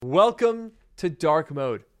Welcome to Dark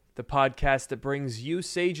Mode, the podcast that brings you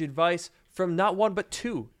sage advice from not one but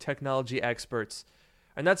two technology experts.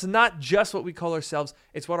 And that's not just what we call ourselves,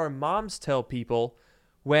 it's what our moms tell people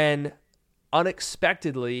when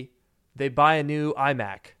unexpectedly they buy a new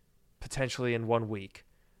iMac, potentially in 1 week.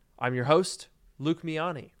 I'm your host, Luke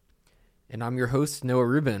Miani. And I'm your host, Noah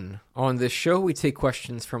Rubin. On this show, we take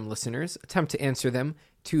questions from listeners, attempt to answer them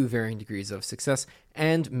to varying degrees of success,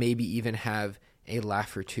 and maybe even have a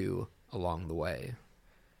laugh or two along the way.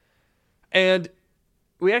 And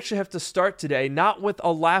we actually have to start today not with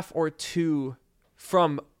a laugh or two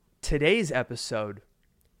from today's episode,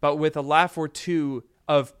 but with a laugh or two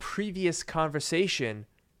of previous conversation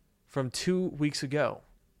from 2 weeks ago.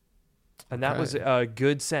 And that was a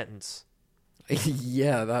good sentence.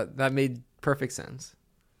 Yeah, that made perfect sense.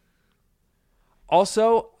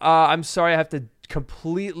 Also, I'm sorry I have to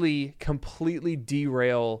completely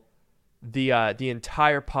derail the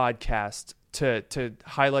entire podcast to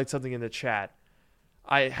highlight something in the chat.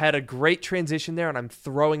 I had a great transition there, and I'm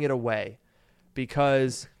throwing it away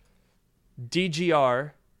because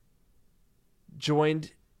DGR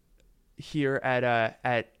joined here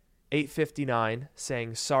at 8:59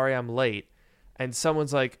 saying, sorry I'm late. And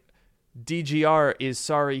someone's like, DGR is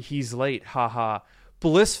sorry he's late, haha.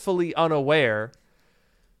 Blissfully unaware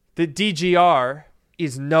that DGR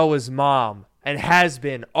is Noah's mom and has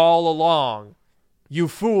been all along. You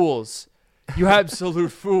fools. You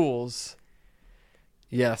absolute fools.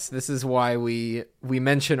 Yes, this is why we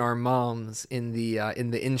mention our moms in the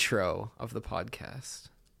intro of the podcast.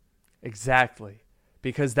 Exactly.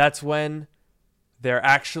 Because that's when they're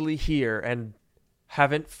actually here and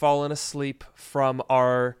haven't fallen asleep from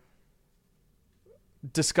our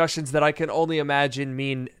discussions that I can only imagine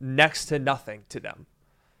mean next to nothing to them.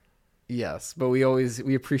 Yes, but we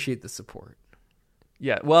appreciate the support.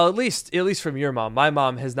 Yeah, well, at least from your mom. My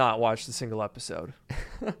mom has not watched a single episode.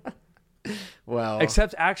 Well,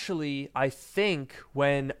 except actually, I think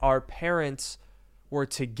when our parents were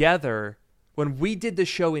together, when we did the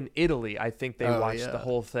show in Italy, I think they watched the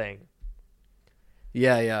whole thing.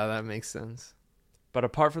 Yeah, that makes sense. But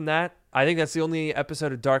apart from that, I think that's the only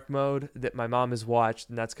episode of Dark Mode that my mom has watched,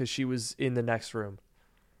 and that's because she was in the next room.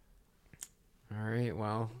 All right,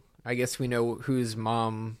 well, I guess we know whose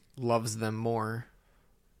loves them more.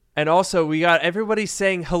 And also, we got everybody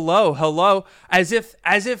saying hello, as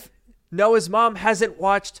if Noah's mom hasn't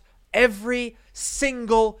watched every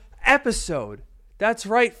single episode. That's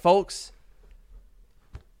right, folks.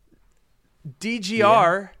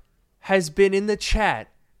 DGR has been in the chat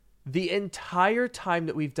the entire time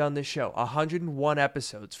that we've done this show. 101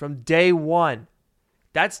 episodes from day one.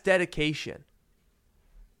 That's dedication.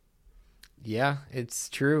 Yeah, it's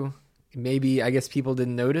true. Maybe, I guess people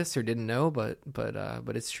didn't notice or didn't know, but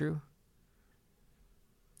it's true.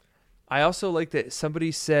 I also like that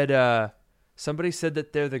somebody said that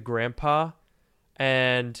they're the grandpa,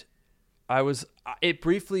 and it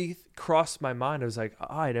briefly crossed my mind. I was like,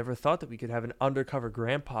 I never thought that we could have an undercover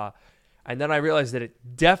grandpa. And then I realized that it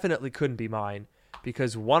definitely couldn't be mine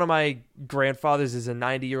because one of my grandfathers is a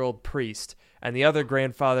 90-year-old priest, and the other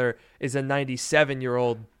grandfather is a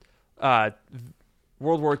 97-year-old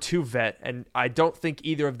World War II vet, and I don't think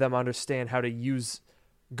either of them understand how to use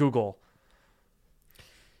Google.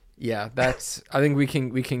 Yeah, I think we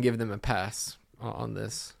can give them a pass on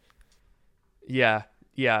this. Yeah.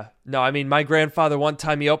 No, I mean, my grandfather, one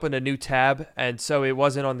time he opened a new tab, and so it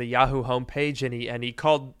wasn't on the Yahoo homepage, and he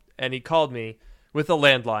called me with a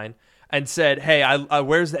landline and said, "Hey, I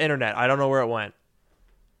where's the internet? I don't know where it went."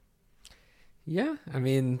 Yeah, I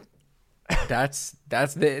mean, that's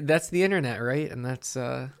the internet, right? And that's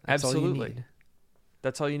absolutely all you need.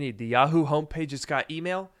 That's all you need. The Yahoo homepage, it's got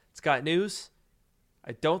email, it's got news.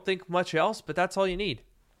 I don't think much else, but that's all you need.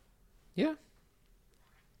 Yeah.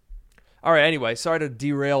 All right, anyway, sorry to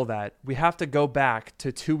derail that. We have to go back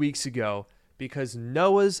to 2 weeks ago because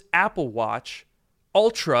Noah's Apple Watch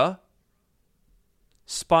Ultra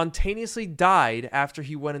spontaneously died after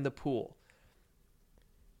he went in the pool.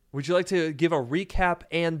 Would you like to give a recap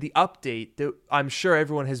and the update that I'm sure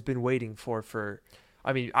everyone has been waiting for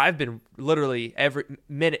I mean, I've been literally every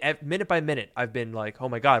minute by minute, I've been like, oh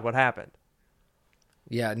my God, what happened?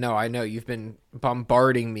 Yeah, no, I know. You've been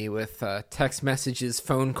bombarding me with text messages,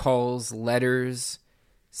 phone calls, letters,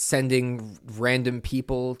 sending random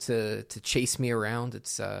people to chase me around.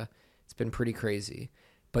 It's been pretty crazy.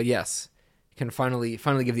 But yes, can finally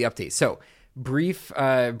give the update. So, brief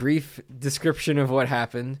description of what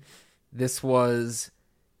happened. This was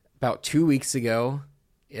about 2 weeks ago.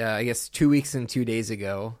 I guess 2 weeks and 2 days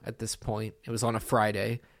ago at this point. It was on a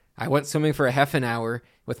Friday. I went swimming for a half an hour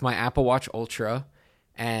with my Apple Watch Ultra.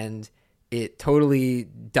 and it totally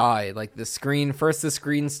died. Like the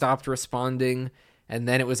screen stopped responding, and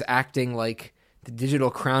then it was acting like the digital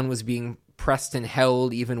crown was being pressed and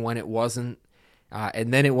held even when it wasn't.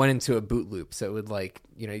 And then it went into a boot loop. So it would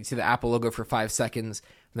you'd see the Apple logo for 5 seconds,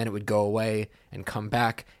 and then it would go away and come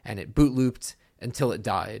back, and it boot looped until it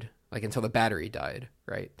died, until the battery died,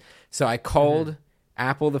 right? So I called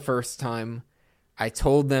Apple the first time. I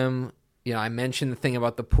told them, I mentioned the thing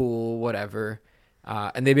about the pool, whatever.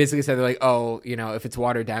 And they basically said, they're like, oh, if it's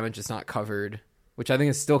water damage, it's not covered, which I think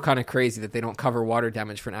is still kind of crazy that they don't cover water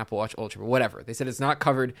damage for an Apple Watch Ultra, but whatever. They said it's not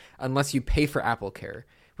covered unless you pay for Apple Care,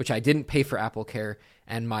 which I didn't pay for Apple Care,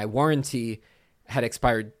 and my warranty had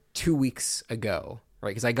expired 2 weeks ago,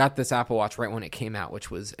 right? Because I got this Apple Watch right when it came out, which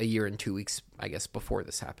was a year and 2 weeks, I guess, before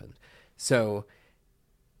this happened. So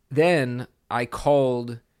then I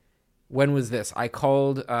called, when was this? I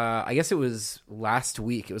called, I guess it was last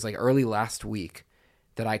week. It was early last week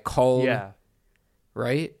that I called. Yeah.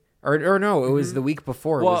 Right? Or no, it was the week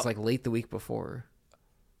before. Well, it was late the week before.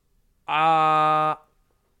 I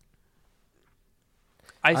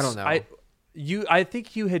don't know. I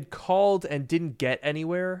think you had called and didn't get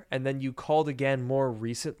anywhere, and then you called again more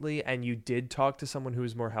recently, and you did talk to someone who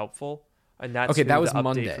was more helpful, and that's okay. That was the update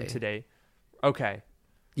Monday from today. Okay.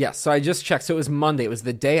 Yeah, so I just checked. So it was Monday. It was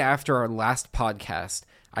the day after our last podcast.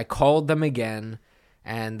 I called them again,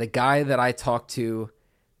 and the guy that I talked to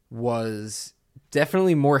was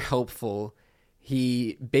definitely more helpful.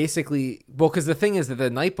 He basically, because the thing is that the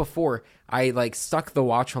night before, I stuck the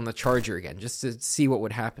watch on the charger again just to see what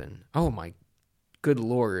would happen. Oh my good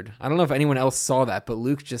Lord. I don't know if anyone else saw that, but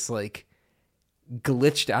Luke just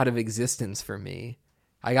glitched out of existence for me.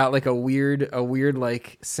 I got a weird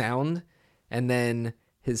sound, and then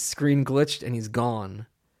his screen glitched and he's gone.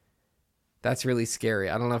 That's really scary.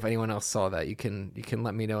 I don't know if anyone else saw that. You can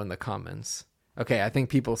let me know in the comments. Okay, I think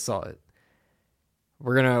people saw it.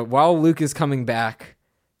 While Luke is coming back,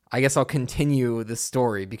 I guess I'll continue the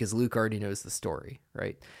story because Luke already knows the story,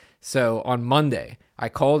 right? So on Monday, I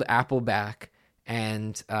called Apple back,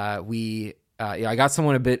 and I got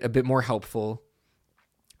someone a bit more helpful,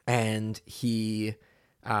 and he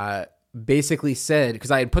basically said,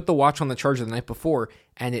 because I had put the watch on the charger the night before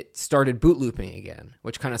and it started boot looping again,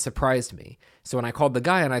 which kind of surprised me. So when I called the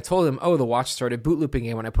guy and I told him, oh, the watch started boot looping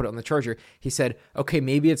again when I put it on the charger, he said, okay,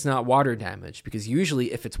 maybe it's not water damage, because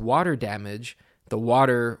usually if it's water damage, the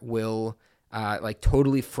water will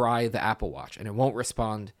totally fry the Apple Watch and it won't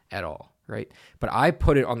respond at all, right? But I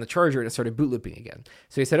put it on the charger and it started boot looping again.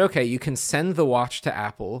 So he said, okay, you can send the watch to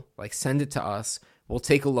Apple, send it to us. We'll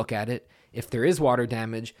take a look at it. If there is water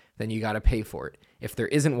damage, then you got to pay for it. If there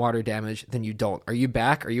isn't water damage, then you don't. Are you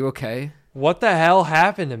back? Are you okay? What the hell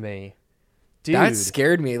happened to me? Dude. That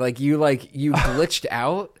scared me. You glitched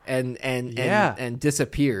out and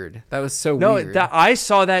disappeared. That was so weird. No, I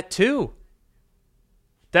saw that too.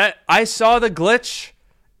 That I saw the glitch,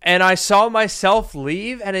 and I saw myself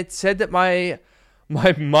leave, and it said that my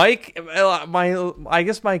mic, I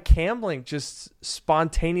guess my cam link just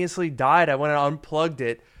spontaneously died. I went and unplugged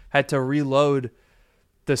it, had to reload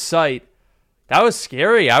the site. That was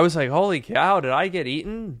scary. I was like, holy cow, did I get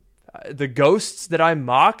eaten? The ghosts that I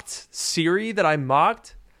mocked, Siri that I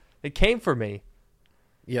mocked, it came for me.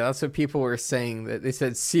 Yeah, that's what people were saying. That they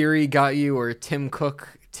said Siri got you, or Tim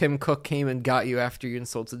Cook came and got you after you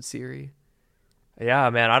insulted Siri. Yeah,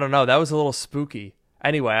 man, I don't know. That was a little spooky.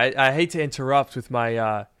 Anyway, I hate to interrupt with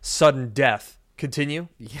my sudden death. Continue.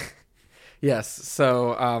 Yeah. Yes.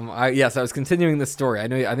 So, I was continuing the story.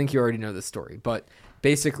 I think you already know the story, but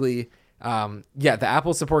basically, the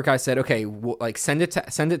Apple support guy said, okay, send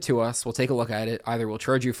it to us. We'll take a look at it. Either we'll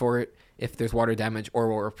charge you for it if there's water damage, or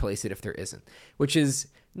we'll replace it if there isn't, which is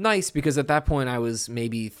nice because at that point I was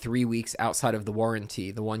maybe 3 weeks outside of the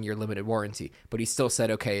warranty, the 1 year limited warranty, but he still said,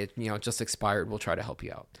 okay, it just expired. We'll try to help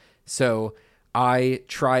you out. So I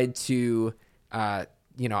tried to, I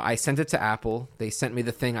sent it to Apple. They sent me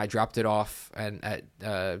the thing. I dropped it off at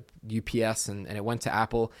UPS, and it went to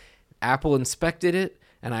Apple. Apple inspected it,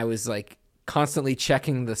 and I was constantly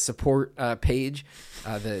checking the support page,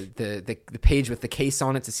 the page with the case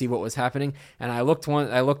on it to see what was happening. And I looked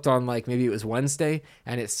on maybe it was Wednesday,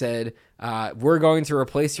 and it said, we're going to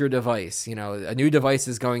replace your device. A new device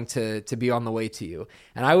is going to be on the way to you.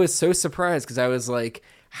 And I was so surprised because I was like,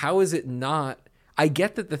 how is it not? I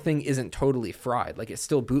get that the thing isn't totally fried. It's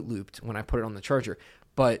still boot looped when I put it on the charger,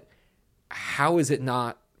 but how is it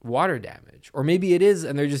not water damage? Or maybe it is,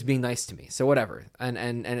 and they're just being nice to me. So whatever. And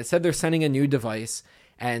it said they're sending a new device,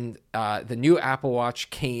 and the new Apple Watch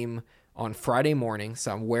came on Friday morning.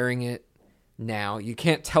 So I'm wearing it now. You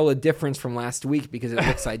can't tell a difference from last week because it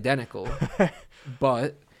looks identical.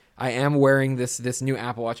 but I am wearing this new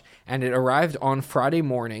Apple Watch, and it arrived on Friday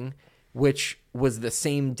morning, which was the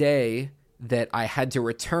same day that I had to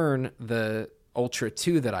return the Ultra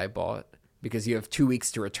 2 that I bought, because you have 2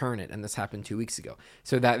 weeks to return it, and this happened 2 weeks ago.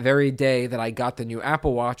 So that very day that I got the new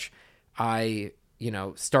Apple Watch, I,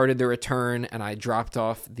 started the return, and I dropped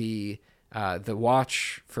off the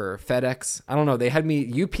watch for FedEx. I don't know. They had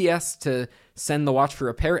me UPS to send the watch for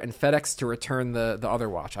repair and FedEx to return the other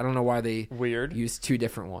watch. I don't know why they used two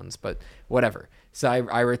different ones, but whatever. So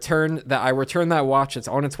I returned that watch. It's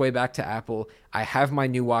on its way back to Apple. I have my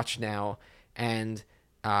new watch now, and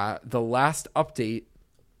the last update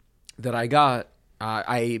that I got,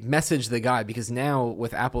 I messaged the guy, because now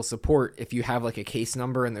with Apple support, if you have like a case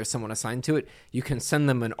number and there's someone assigned to it, you can send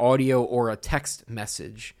them an audio or a text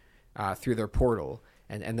message through their portal,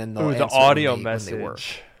 and then they'll answer the audio when message. they work.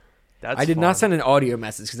 That's I did fun. not send an audio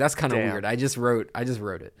message, because that's kind of weird. I just wrote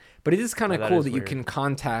it, but it is kind of that cool is that weird.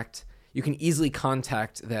 you can easily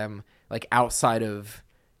contact them like outside of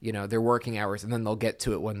their working hours, and then they'll get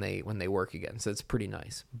to it when they work again. So it's pretty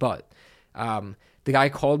nice. But the guy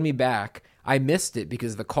called me back. I missed it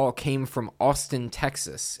because the call came from Austin,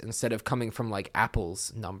 Texas, instead of coming from like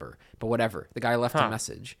Apple's number. But whatever. The guy left a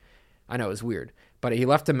message. I know, it was weird, but he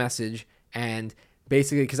left a message, and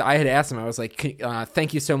basically, because I had asked him, I was like,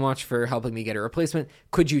 thank you so much for helping me get a replacement.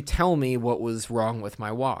 Could you tell me what was wrong with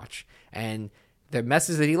my watch? And the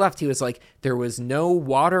message that he left, he was like, there was no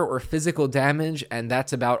water or physical damage, and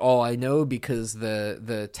that's about all I know, because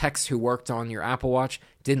the techs who worked on your Apple Watch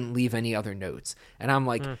didn't leave any other notes. And I'm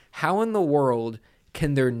like, how in the world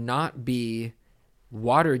can there not be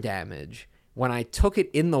water damage when I took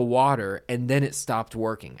it in the water and then it stopped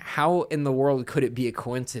working? How in the world could it be a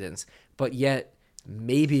coincidence? But yet,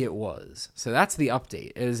 maybe it was. So that's the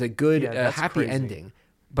update. It was a good, happy crazy. ending,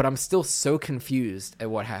 but I'm still so confused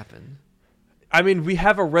at what happened. I mean, we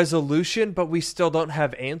have a resolution, but we still don't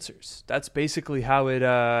have answers. That's basically how it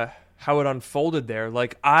unfolded there.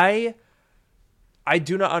 Like, I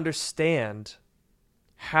do not understand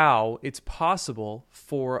how it's possible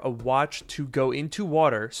for a watch to go into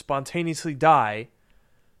water, spontaneously die,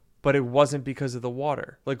 but it wasn't because of the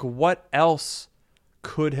water. Like, what else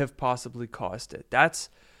could have possibly caused it? That's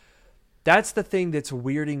the thing that's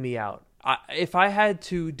weirding me out. If I had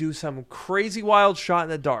to do some crazy wild shot in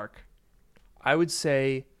the dark, I would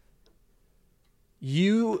say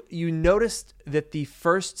you noticed that the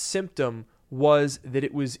first symptom was that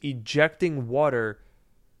it was ejecting water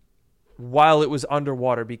while it was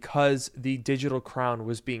underwater because the digital crown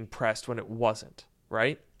was being pressed when it wasn't,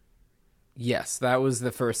 right? Yes, that was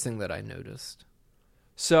the first thing that I noticed.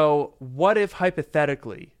 So what if,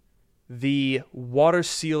 hypothetically, the water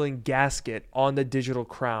sealing gasket on the digital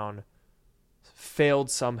crown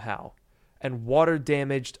failed somehow and water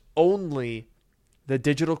damaged only the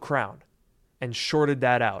digital crown and shorted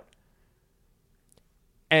that out?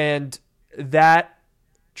 And that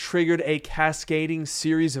triggered a cascading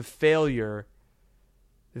series of failure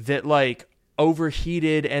that like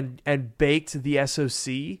overheated and baked the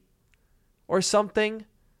SoC or something.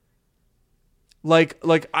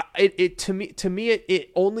 To me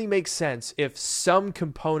it only makes sense if some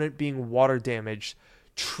component being water damaged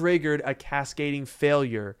triggered a cascading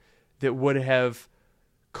failure that would have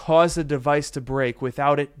caused the device to break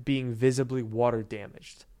without it being visibly water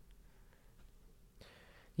damaged.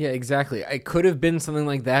 Yeah, exactly. It could have been something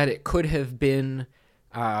like that. It could have been,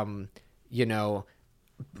 the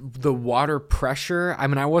water pressure. I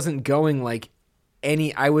mean, I wasn't going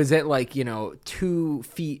I was at 2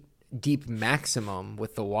 feet deep maximum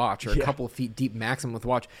with the watch, or a couple of feet deep maximum with the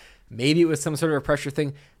watch. Maybe it was some sort of a pressure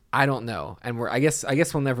thing. I don't know. And I guess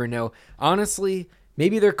we'll never know. Honestly,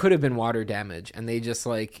 maybe there could have been water damage, and they just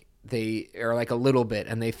they are a little bit,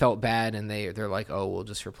 and they felt bad, and they're like, oh, we'll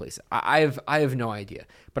just replace it. I have no idea.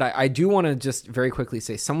 But I do want to just very quickly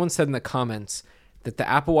say, someone said in the comments that the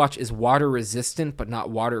Apple Watch is water resistant but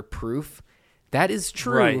not waterproof. That is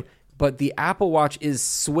true. Right. But the Apple Watch is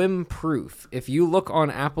swim proof. If you look on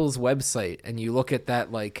Apple's website and you look at that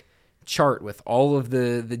chart with all of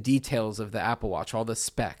the details of the Apple Watch, all the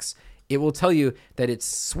specs, it will tell you that it's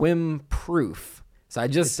swim proof. So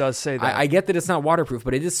it does say that. I get that it's not waterproof,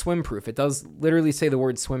 but it is swim proof. It does literally say the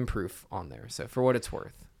word swim proof on there. So for what it's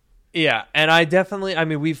worth. Yeah, and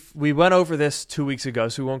we went over this 2 weeks ago,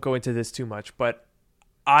 so we won't go into this too much, but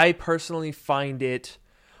I personally find it,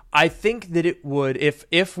 I think that it would,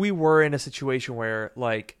 if we were in a situation where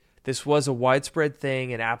this was a widespread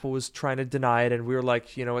thing and Apple was trying to deny it, and we were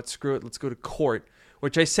like, you know what, screw it, let's go to court,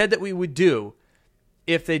 which I said that we would do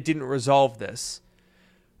if they didn't resolve this.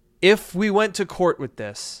 If we went to court with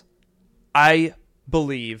this, I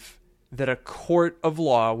believe that a court of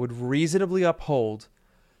law would reasonably uphold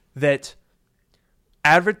that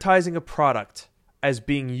advertising a product as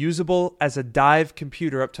being usable as a dive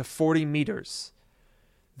computer up to 40 meters,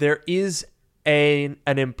 there is an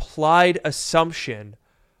implied assumption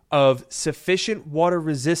of sufficient water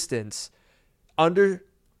resistance under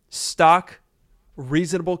stock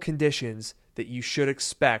reasonable conditions that you should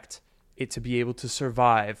expect it to be able to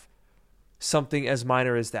survive something as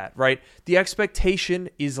minor as that, right? The expectation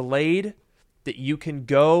is laid that you can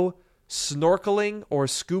go snorkeling or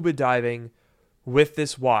scuba diving with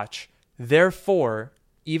this watch. Therefore,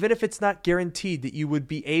 even if it's not guaranteed that you would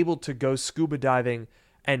be able to go scuba diving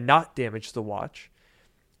and not damage the watch,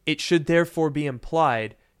 it should therefore be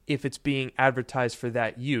implied, if it's being advertised for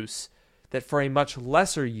that use, that for a much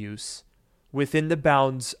lesser use, within the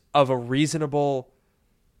bounds of a reasonable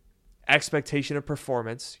expectation of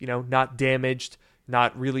performance, not damaged,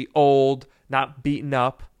 not really old, not beaten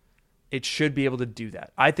up, it should be able to do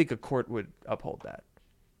that. I think a court would uphold that.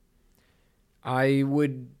 I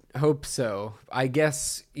would hope so. I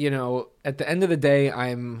guess, at the end of the day,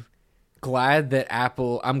 I'm glad that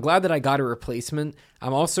I got a replacement.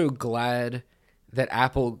 I'm also glad that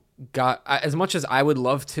Apple got, as much as I would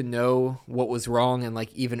love to know what was wrong and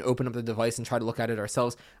even open up the device and try to look at it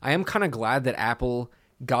ourselves, I am kind of glad that Apple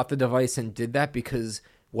got the device and did that, because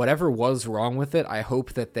whatever was wrong with it, I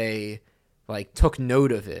hope that they took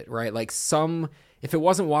note of it, right? If it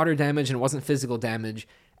wasn't water damage and it wasn't physical damage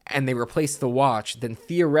and they replaced the watch, then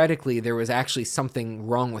theoretically there was actually something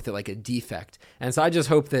wrong with it, like a defect. And so I just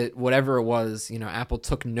hope that whatever it was, Apple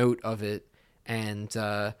took note of it, and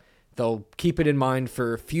they'll keep it in mind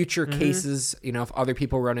for future cases, if other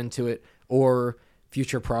people run into it, or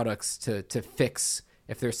future products to fix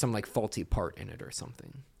if there's some faulty part in it or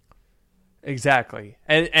something. Exactly.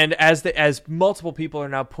 And as multiple people are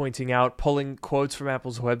now pointing out, pulling quotes from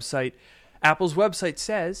Apple's website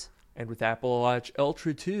says, and with Apple Watch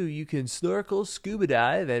Ultra 2, you can snorkel, scuba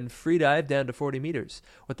dive, and free dive down to 40 meters.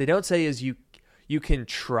 What they don't say is you can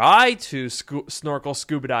try to snorkel,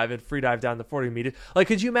 scuba dive, and free dive down to 40 meters.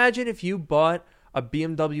 Could you imagine if you bought a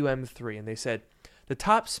BMW M3 and they said, the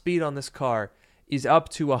top speed on this car is up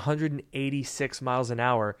to 186 miles an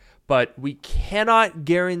hour, but we cannot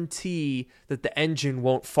guarantee that the engine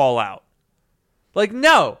won't fall out.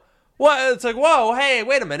 No. Well, it's whoa, hey,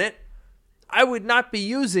 wait a minute. I would not be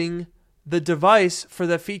using the device for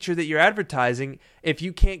the feature that you're advertising if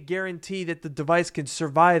you can't guarantee that the device can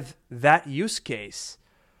survive that use case.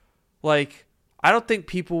 I don't think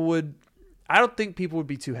people would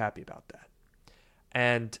be too happy about that.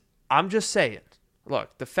 And I'm just saying,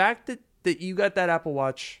 look, the fact that you got that Apple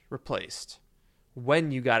Watch replaced,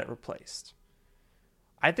 when you got it replaced,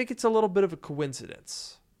 I think it's a little bit of a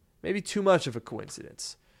coincidence, maybe too much of a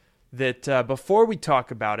coincidence, that before we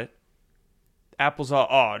talk about it, Apple's all,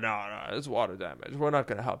 oh, no, it's water damage. We're not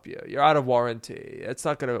going to help you. You're out of warranty. It's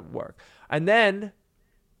not going to work. And then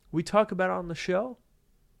we talk about it on the show.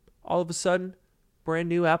 All of a sudden, brand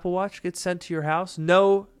new Apple Watch gets sent to your house.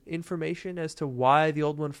 No information as to why the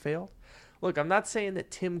old one failed. Look, I'm not saying that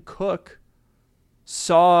Tim Cook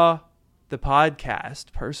saw the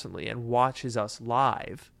podcast personally and watches us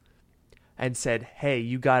live and said, hey,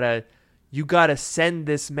 you gotta send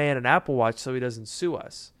this man an Apple Watch so he doesn't sue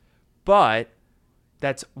us. But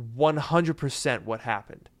that's 100% what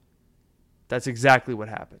happened. That's exactly what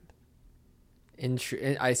happened.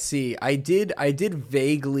 I see. I did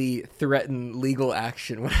vaguely threaten legal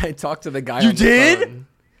action when I talked to the guy. You did?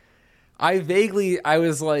 I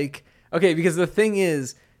was like, okay, because the thing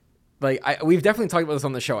is, we've definitely talked about this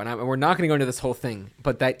on the show, and we're not going to go into this whole thing,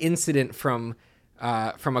 but that incident from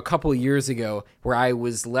a couple of years ago where I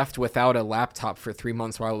was left without a laptop for 3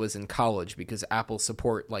 months while I was in college because Apple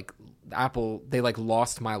support, they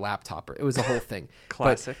lost my laptop. It was a whole thing.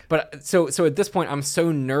 Classic. But so at this point, I'm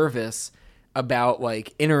so nervous about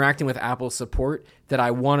interacting with Apple support that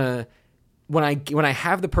I want to, when I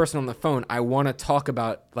have the person on the phone, I want to talk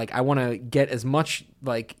about, I want to get as much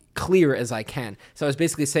clear as I can. So I was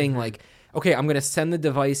basically saying okay, I'm going to send the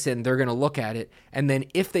device in, they're going to look at it, and then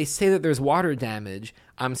if they say that there's water damage,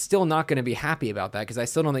 I'm still not going to be happy about that because I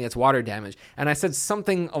still don't think it's water damage. And I said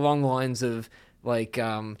something along the lines of he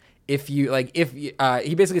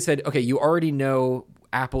basically said, okay, you already know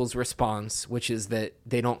Apple's response, which is that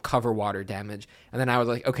they don't cover water damage. And then I was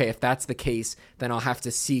like, okay, if that's the case, then I'll have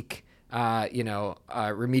to seek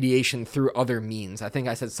remediation through other means. I think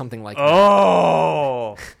I said something like that.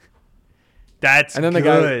 Oh, that's and then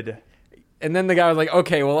good. And then the guy was like,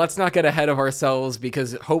 okay, well, let's not get ahead of ourselves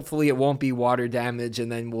because hopefully it won't be water damage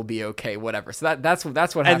and then we'll be okay, whatever. So that's what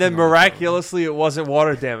happened. And then miraculously it wasn't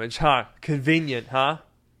water damage, huh? Convenient, huh?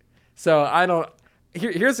 So I don't.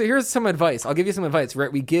 Here's some advice. I'll give you some advice.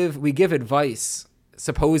 Right, we give advice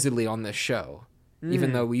supposedly on this show,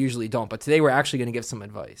 even though we usually don't. But today we're actually going to give some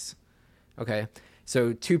advice. Okay,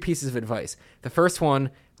 so 2 pieces of advice. The first one,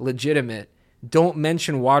 legitimate. Don't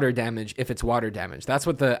mention water damage if it's water damage. That's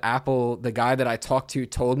what the guy that I talked to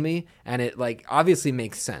told me, and it like obviously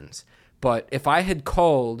makes sense. But if I had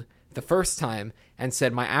called the first time and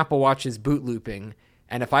said my Apple Watch is boot looping,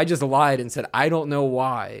 and if I just lied and said I don't know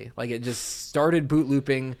why, like it just started boot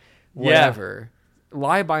looping, whatever,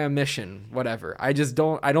 lie by omission, whatever. I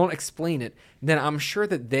don't explain it. Then I'm sure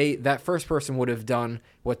that that first person would have done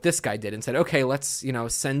what this guy did and said, okay, let's,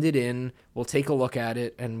 send it in. We'll take a look at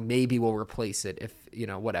it and maybe we'll replace it if,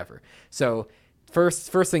 whatever. So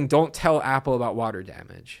first thing, don't tell Apple about water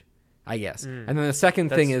damage, I guess. And then the second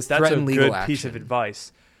thing is threaten legal action. That's a good piece of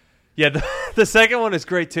advice. Yeah, the second one is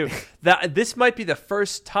great too. This might be the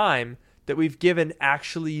first time that we've given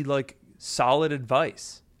actually like solid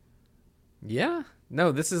advice. Yeah.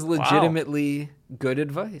 No, this is legitimately good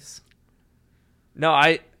advice.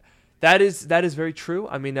 No, that is very true.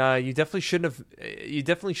 I mean, you definitely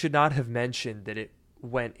should not have mentioned that it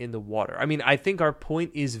went in the water. I mean, I think our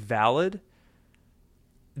point is valid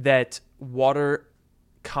that water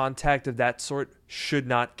contact of that sort should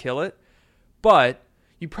not kill it, but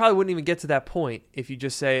you probably wouldn't even get to that point if you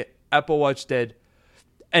just say Apple Watch dead.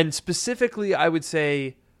 And specifically, I would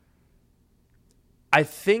say I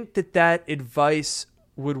think that advice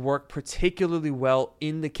would work particularly well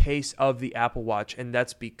in the case of the Apple Watch, and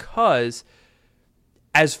that's because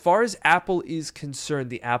as far as Apple is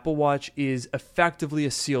concerned, the Apple Watch is effectively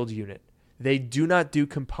a sealed unit. They do not do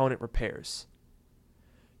component repairs.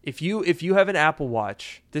 If you have an Apple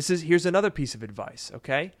Watch, here's another piece of advice,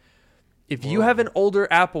 okay? If you have an older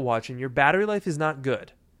Apple Watch and your battery life is not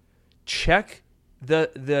good, check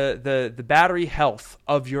the battery health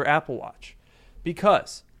of your Apple Watch.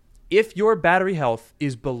 Because if your battery health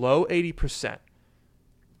is below 80%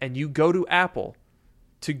 and you go to Apple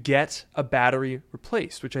to get a battery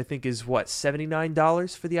replaced, which I think is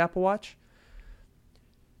 $79 for the Apple Watch?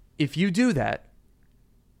 If you do that,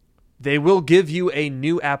 they will give you a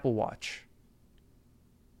new Apple Watch.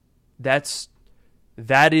 That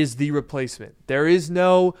is the replacement. There is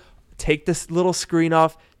no take this little screen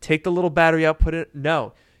off, take the little battery out, put it.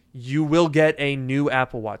 No, you will get a new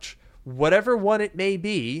Apple Watch. Whatever one it may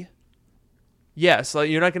be, yes, like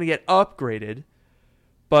you're not going to get upgraded,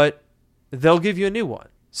 but they'll give you a new one.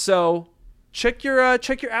 So check your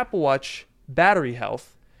Apple Watch battery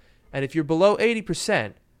health, and if you're below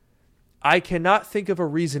 80%, I cannot think of a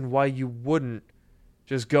reason why you wouldn't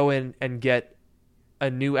just go in and get a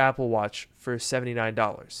new Apple Watch for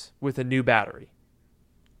 $79 with a new battery.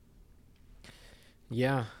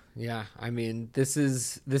 Yeah. I mean, this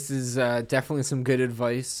is definitely some good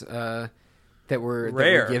advice that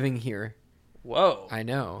we're giving here. Whoa! I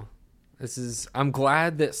know. I'm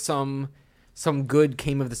glad that some good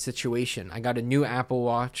came of the situation. I got a new Apple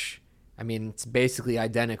Watch. I mean, it's basically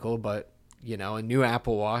identical, but a new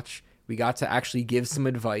Apple Watch. We got to actually give some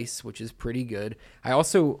advice, which is pretty good. I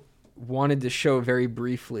also wanted to show very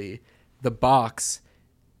briefly the box.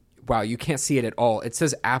 Wow, you can't see it at all. It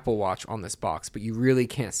says Apple Watch on this box, but you really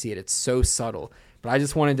can't see it. It's so subtle. But I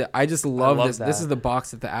just love this. That. This is the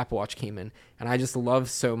box that the Apple Watch came in, and I just love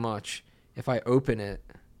so much. If I open it,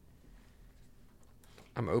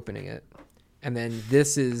 I'm opening it. And then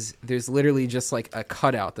there's literally just like a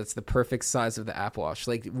cutout that's the perfect size of the Apple Watch.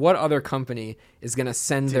 Like, what other company is going to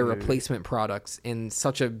send their replacement products in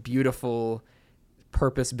such a beautiful,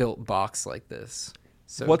 purpose-built box like this?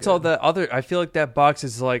 So what's good. all the other? I feel like that box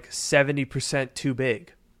is like 70% too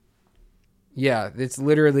big. Yeah, it's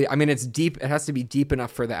literally, I mean, it's deep. It has to be deep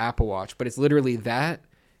enough for the Apple Watch, but it's literally that.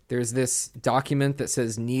 There's this document that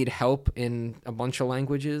says need help in a bunch of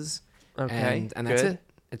languages. Okay. And that's it.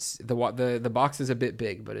 It's the box is a bit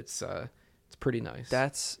big, but it's pretty nice.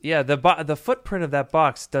 The footprint of that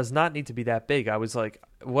box does not need to be that big. I was like,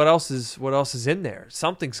 what else is in there?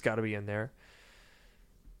 Something's got to be in there.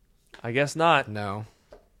 I guess not. No.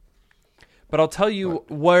 But I'll tell you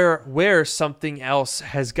where something else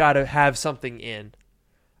has got to have something in,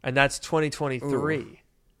 and that's 2023. Ooh.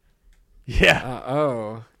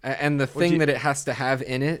 Yeah. And the thing that it has to have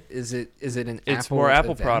in it is an Apple? It's more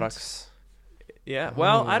Apple event? Products. Yeah.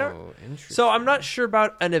 Well, I don't. Interesting. So I'm not sure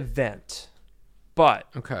about an event, but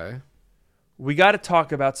okay. We got to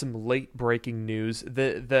talk about some late breaking news.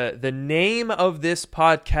 The name of this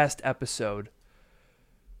podcast episode.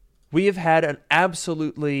 We have had an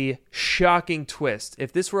absolutely shocking twist.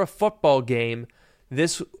 If this were a football game,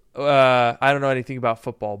 I don't know anything about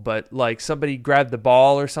football, but like somebody grabbed the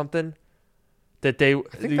ball or something, that they I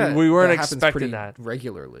think that, we weren't that happens expecting pretty that.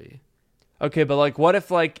 regularly. Okay, but like, what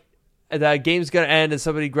if like the game's gonna end and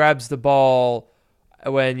somebody grabs the ball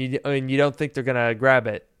when you don't think they're gonna grab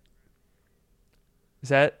it? Is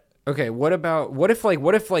that Okay, what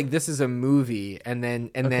if this is a movie and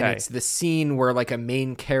then Okay. it's the scene where like a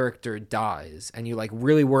main character dies and you like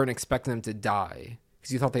really weren't expecting them to die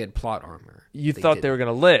because you thought they had plot armor. you thought they didn't. were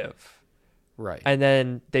gonna live? Right. And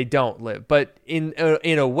then they don't live. But in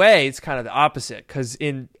a way, it's kind of the opposite because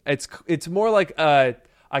it's more like a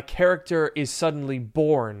character is suddenly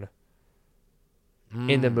born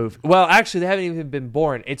in the movie. Well, actually, they haven't even been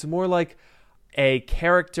born. It's more like a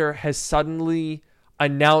character has suddenly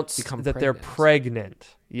announced Become that they're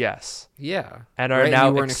pregnant. Yes, Yeah. and are Right, now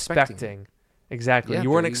you weren't expecting. Exactly, Yeah, you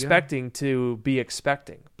weren't there you go. expecting to be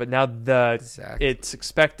expecting, but now Exactly. it's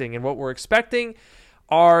expecting, and what we're expecting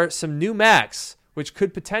are some new Macs, which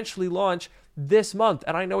could potentially launch this month.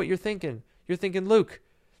 And I know what you're thinking. You're thinking, Luke,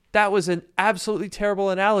 that was an absolutely terrible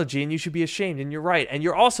analogy, and you should be ashamed. And you're right. And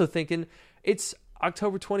you're also thinking it's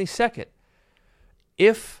October 22nd.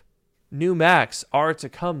 If new Macs are to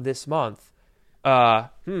come this month,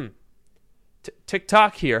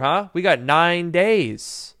 TikTok here, huh? We got 9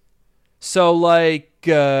 days. So like,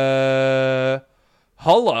 hello.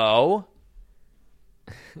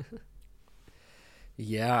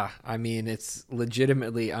 Yeah, I mean it's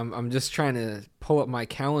legitimately. I'm just trying to pull up my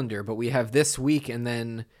calendar, but we have this week and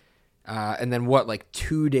then what, like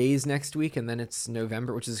 2 days next week, and then it's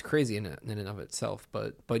November, which is crazy in and of itself.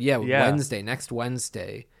 But yeah, Yeah. next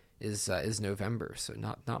Wednesday is November, so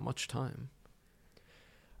not much time.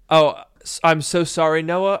 Oh, I'm so sorry,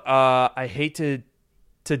 Noah. I hate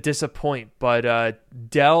to disappoint, but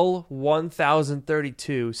Dell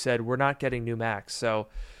 1032 said we're not getting new Macs. So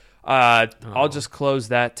I'll just close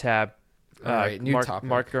that tab. All right, new topic.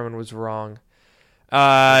 Mark Gurman was wrong. new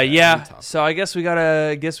Yeah. topic. So I guess we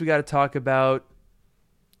gotta talk about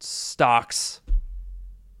stocks.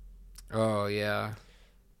 Oh yeah.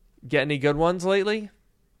 Get any good ones lately?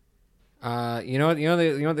 You know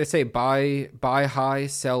what they say, buy high,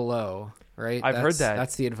 sell low, right? I've heard that.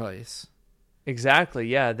 That's the advice. Exactly.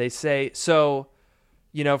 Yeah. They say so.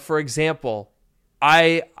 For example,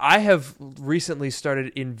 I have recently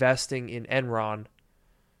started investing in Enron.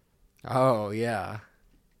 Oh yeah.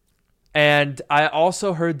 And I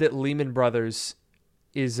also heard that Lehman Brothers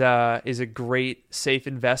is a great safe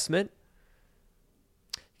investment.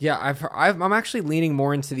 Yeah, I'm actually leaning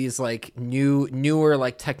more into these like newer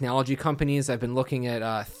like technology companies. I've been looking at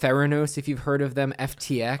Theranos, if you've heard of them,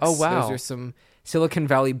 FTX. Oh, wow. Those are some Silicon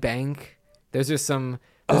Valley Bank. Those are some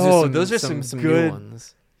Those are some some new good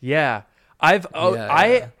ones. Yeah. Yeah.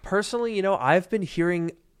 I personally, I've been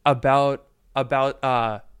hearing about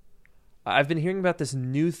I've been hearing about this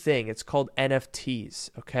new thing. It's called NFTs,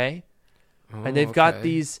 okay? And they've got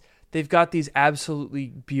these absolutely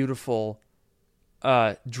beautiful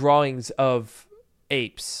drawings of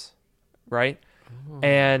apes, right?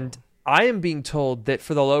 And I am being told that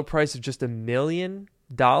for the low price of just $1 million,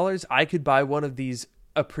 I could buy one of these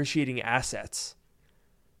appreciating assets.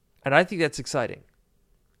 And I think that's exciting.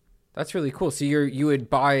 That's really cool. So you would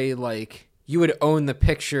buy like you would own the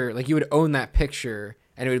picture, like you would own that picture,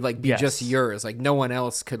 and it would like be Yes. just yours. Like no one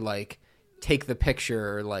else could like take the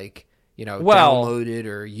picture or like Well- download it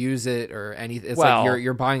or use it or anything. It's Well- like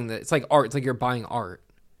you're buying it's like art. It's like you're buying art.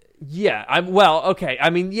 Yeah, okay. I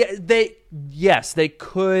mean, yeah, they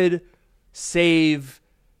could save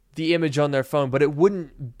the image on their phone, but it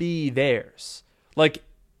wouldn't be theirs. Like,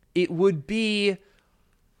 it would be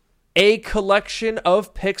a collection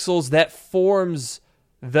of pixels that forms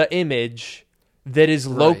the image that is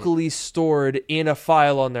Right. locally stored in a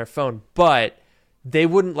file on their phone, but they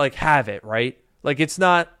wouldn't like have it, right? Like, it's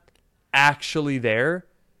not actually there.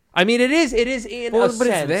 I mean, it is in a But sense.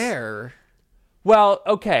 it's there. Well,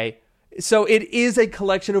 okay. So it is a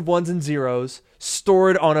collection of ones and zeros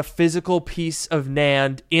stored on a physical piece of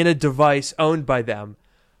NAND in a device owned by them,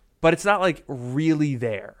 but it's not like really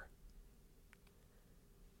there.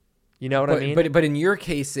 You know what I mean? But in your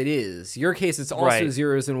case, it is. Your case, it's also Right.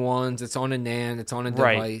 zeros and ones. It's on a NAND. It's on a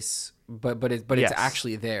Right. device. But it's Yes.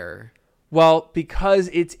 actually there. Well, because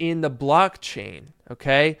it's in the blockchain,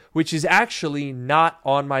 okay, which is actually not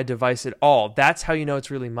on my device at all. That's how you know it's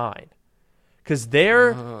really mine. Because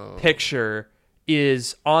their picture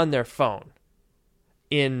is on their phone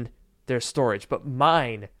in their storage, but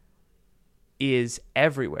mine is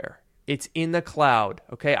everywhere. It's in the cloud,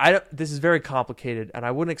 okay? This is very complicated, and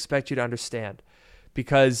I wouldn't expect you to understand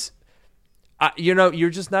because, you're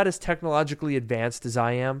just not as technologically advanced as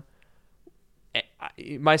I am.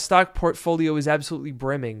 My stock portfolio is absolutely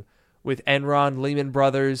brimming with Enron, Lehman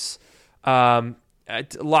Brothers,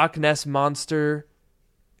 Loch Ness Monster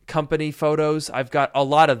company photos. I've got a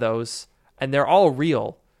lot of those, and they're all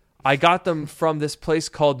real. I got them from this place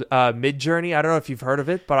called Midjourney. I don't know if you've heard of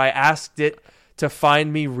it, but I asked it to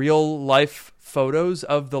find me real life photos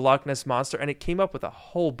of the Loch Ness Monster, and it came up with a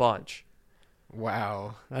whole bunch.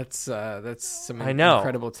 Wow, that's some I know.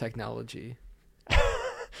 incredible technology.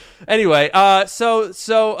 Anyway, so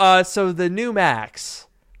the new Macs.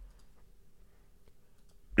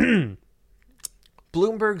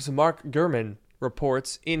 Bloomberg's Mark Gurman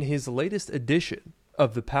reports in his latest edition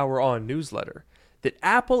of the Power On newsletter that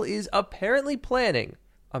Apple is apparently planning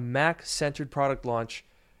a Mac-centered product launch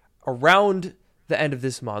around the end of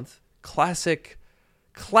this month. Classic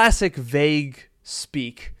vague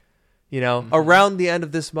speak, around the end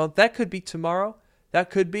of this month. That could be tomorrow. That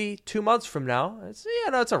could be 2 months from now. It's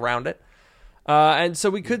around it. And so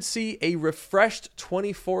we could see a refreshed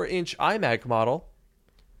 24-inch iMac model.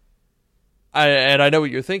 And I know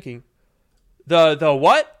what you're thinking. The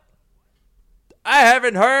what? I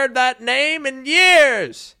haven't heard that name in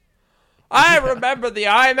years. I remember the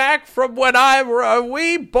iMac from when I were a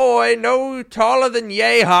wee boy no taller than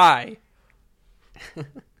yay high.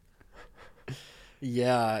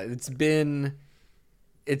 Yeah, it's been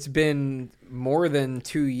more than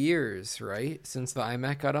 2 years, right, since the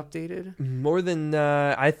iMac got updated? More than,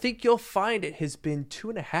 I think you'll find it has been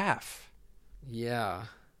 2.5. Yeah.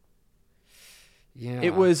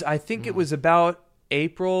 It was, I think it was about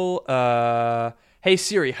April. Hey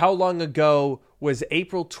Siri, how long ago was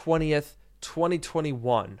April 20th,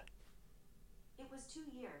 2021? It was 2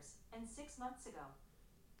 years and 6 months ago.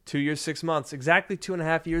 2 years, 6 months. Exactly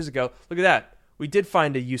 2.5 years ago. Look at that. We did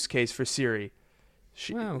find a use case for Siri.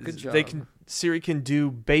 Wow, good job. Siri can do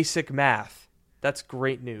basic math. That's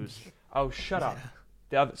great news. Oh, shut up.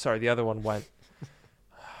 The other one went.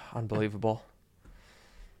 Unbelievable.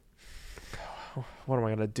 What am I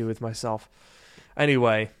going to do with myself?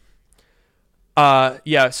 Anyway.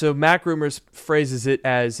 So Mac Rumors phrases it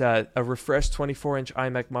as a refreshed 24-inch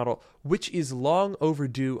iMac model, which is long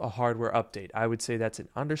overdue a hardware update. I would say that's an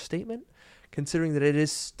understatement, considering that it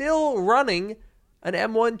is still running an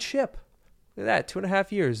M1 chip. Look at that,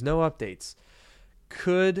 2.5 years, no updates.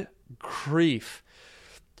 Good grief.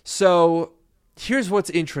 So here's what's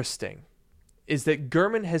interesting, is that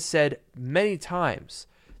Gurman has said many times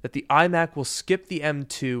that the iMac will skip the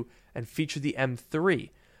M2 and feature the M3.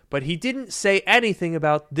 But he didn't say anything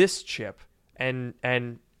about this chip and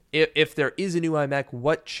if there is a new iMac,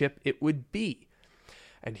 what chip it would be.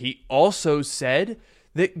 And he also said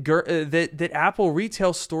that that Apple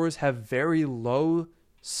retail stores have very low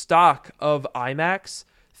stock of iMacs,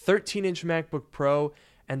 13-inch MacBook Pro,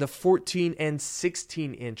 and the 14 and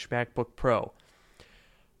 16-inch MacBook Pro.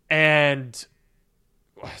 And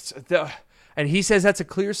he says that's a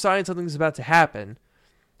clear sign something's about to happen,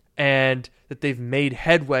 and that they've made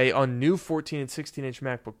headway on new 14 and 16-inch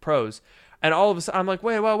MacBook Pros. And all of a sudden, I'm like,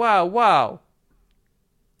 wait, wow.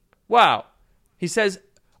 He says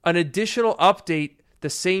an additional update the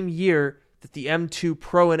same year that the M2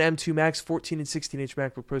 Pro and M2 Max 14 and 16-inch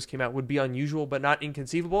MacBook Pros came out would be unusual but not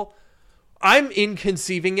inconceivable. I'm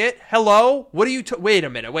inconceiving it. Hello? What are you... Wait a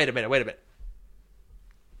minute.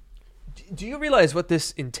 Do you realize what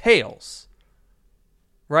this entails?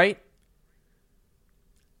 Right?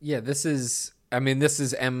 Yeah, this is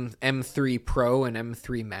M3 Pro and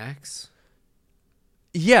M3 Max.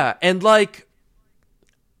 Yeah, and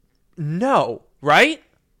no, right?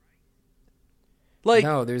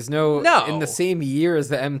 No, there's no in the same year as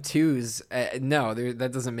the M2s.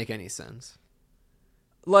 That doesn't make any sense.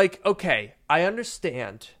 Okay, I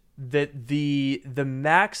understand that the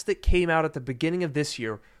Macs that came out at the beginning of this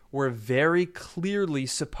year were very clearly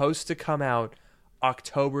supposed to come out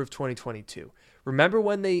October of 2022. Remember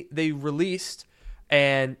when they released,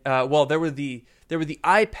 and there were the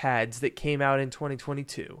iPads that came out in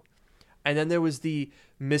 2022, and then there was the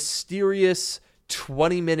mysterious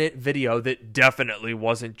 20-minute video that definitely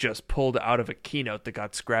wasn't just pulled out of a keynote that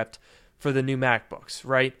got scrapped for the new MacBooks,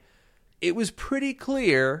 right? It was pretty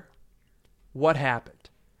clear what happened.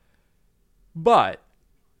 But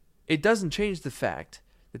it doesn't change the fact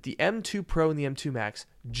that the M2 Pro and the M2 Max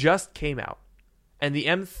just came out, and the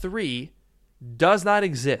M3 does not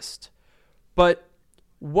exist. But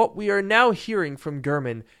what we are now hearing from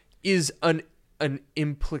Gurman is an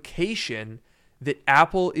implication that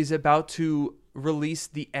Apple is about to release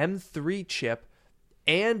the M3 chip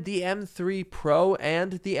and the M3 Pro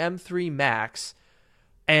and the M3 Max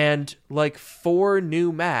and 4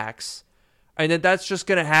 new Macs, and that's just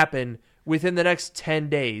going to happen within the next 10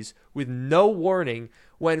 days with no warning,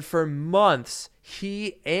 when for months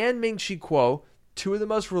he and Ming-Chi Kuo, two of the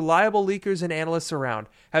most reliable leakers and analysts around,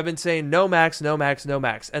 have been saying no Macs, no Macs, no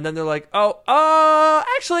Macs. And then they're like,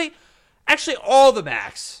 actually, all the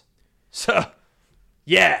Macs. So,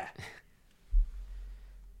 yeah.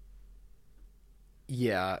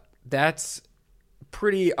 Yeah, that's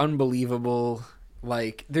pretty unbelievable.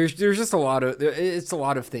 Like, there's just a lot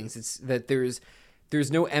of things. It's that there's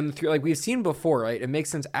no M3, like we've seen before, right? It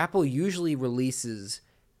makes sense. Apple usually releases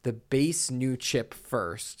the base new chip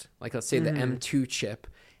first, like let's say the M2 chip,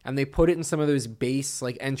 and they put it in some of those base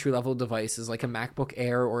like entry level devices like a MacBook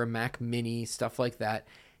Air or a Mac Mini, stuff like that.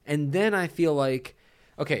 And then I feel like,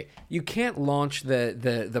 okay, you can't launch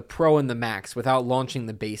the Pro and the Max without launching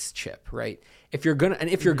the base chip, right? If you're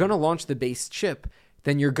gonna launch the base chip,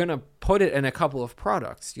 then you're gonna put it in a couple of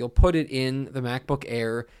products. You'll put it in the MacBook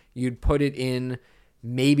Air. You'd put it in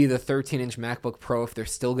maybe the 13-inch MacBook Pro if they're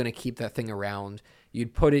still gonna keep that thing around.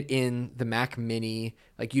 You'd put it in the Mac Mini.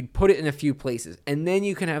 Like, you'd put it in a few places, and then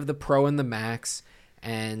you can have the Pro and the Max,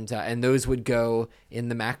 and those would go in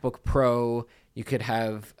the MacBook Pro. You could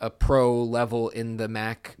have a Pro level in the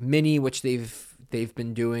Mac Mini, which they've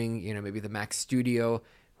been doing. You know, maybe the Mac Studio,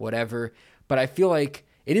 whatever. But I feel like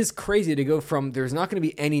it is crazy to go from there's not going to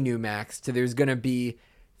be any new Macs to there's going to be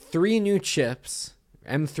 3 new chips,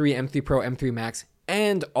 M3, M3 Pro, M3 Max,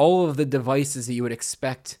 and all of the devices that you would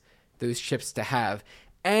expect those chips to have.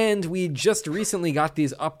 And we just recently got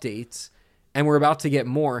these updates, and we're about to get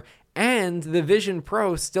more. And the Vision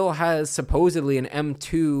Pro still has supposedly an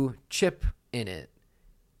M2 chip in it.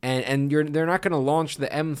 And they're not going to launch the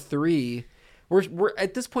M3. We're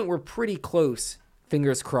at this point, we're pretty close,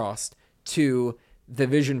 fingers crossed, to the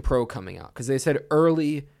Vision Pro coming out, because they said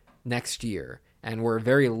early next year, and we're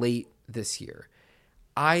very late this year.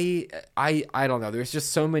 I don't know. There's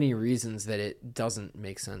just so many reasons that it doesn't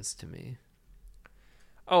make sense to me.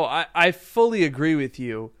 Oh, I fully agree with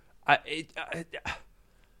you. I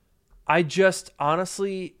just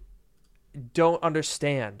honestly don't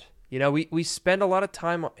understand. You know, we spend a lot of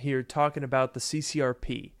time here talking about the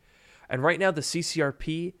CCRP, and right now the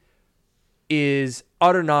CCRP is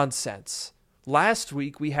utter nonsense. Last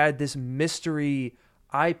week we had this mystery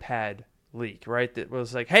iPad leak, right? That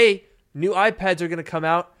was like, hey, new iPads are going to come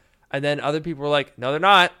out. And then other people were like, no, they're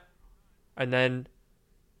not. And then,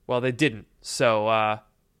 well, they didn't. So,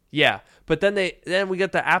 yeah. But then we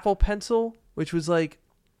got the Apple Pencil, which was like,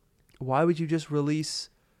 why would you just release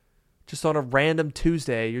just on a random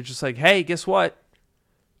Tuesday? You're just like, hey, guess what?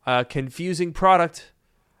 Confusing product.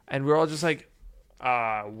 And we're all just like,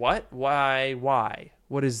 what? Why?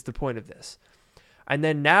 What is the point of this? And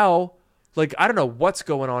then now, like, I don't know what's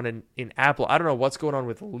going on in Apple. I don't know what's going on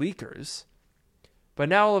with leakers. But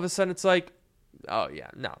now all of a sudden it's like, oh yeah,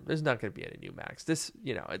 no, there's not going to be any new Macs. This,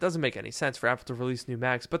 you know, it doesn't make any sense for Apple to release new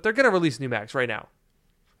Macs, but they're going to release new Macs right now.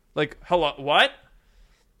 Like, hello, what?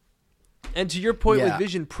 And to your point with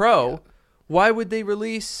Vision Pro, why would they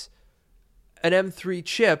release an M3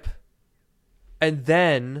 chip and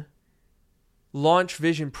then launch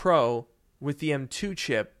Vision Pro with the M2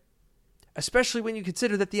 chip, especially when you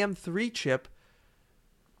consider that the M3 chip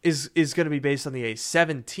is going to be based on the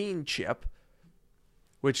A17 chip,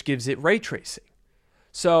 which gives it ray tracing.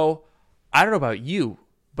 So, I don't know about you,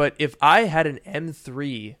 but if I had an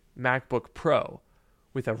M3 MacBook Pro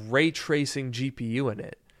with a ray tracing GPU in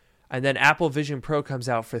it, and then Apple Vision Pro comes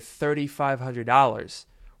out for $3,500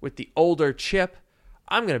 with the older chip,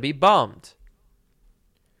 I'm going to be bummed.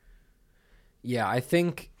 Yeah, I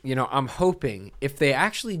think, you know, I'm hoping if they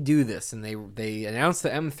actually do this and they announce the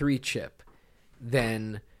M3 chip,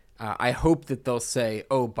 then I hope that they'll say,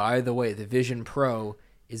 oh, by the way, the Vision Pro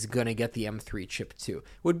is going to get the M3 chip too.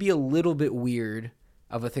 It would be a little bit weird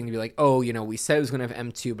of a thing to be like, oh, you know, we said it was going to have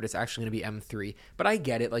M2, but it's actually going to be M3. But I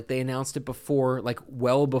get it. Like, they announced it before, like,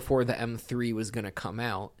 well before the M3 was going to come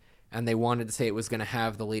out, and they wanted to say it was going to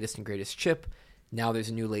have the latest and greatest chip. Now there's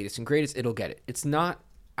a new latest and greatest. It'll get it. It's not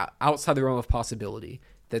outside the realm of possibility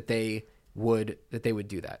that they would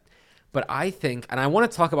do that. But I think, and I want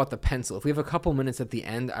to talk about the Pencil. If we have a couple minutes at the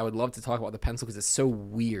end, I would love to talk about the Pencil because it's so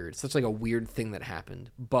weird. Such like a weird thing that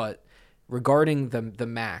happened. But regarding the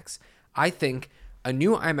Macs, I think a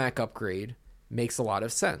new iMac upgrade makes a lot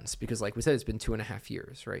of sense because, like we said, it's been 2.5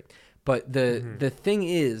 years, right? But the thing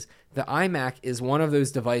is, the iMac is one of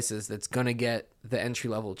those devices that's going to get the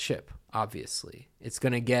entry-level chip, obviously. It's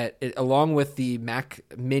going to get it along with the Mac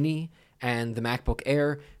Mini and the MacBook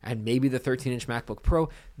Air and maybe the 13-inch MacBook Pro.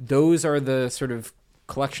 Those are the sort of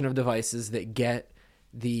collection of devices that get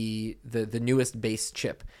the newest base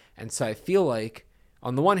chip. And so I feel like,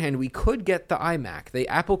 on the one hand, we could get the iMac.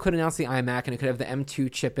 Apple could announce the iMac, and it could have the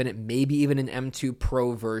M2 chip in it, maybe even an M2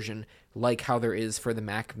 Pro version, like how there is for the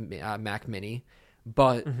Mac Mini.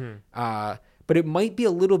 but but it might be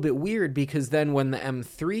a little bit weird because then when the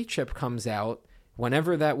M3 chip comes out,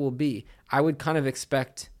 whenever that will be, I would kind of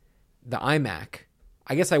expect the iMac.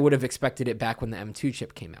 I guess I would have expected it back when the M2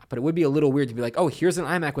 chip came out, but it would be a little weird to be like, oh, here's an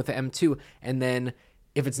iMac with the M2, and then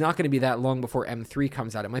if it's not going to be that long before M3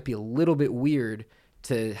 comes out, it might be a little bit weird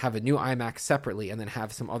to have a new iMac separately and then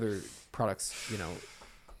have some other products,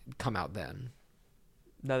 come out then.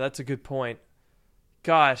 No, that's a good point.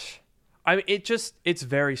 Gosh, I mean, it's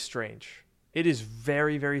very strange. It is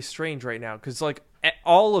very, very strange right now because like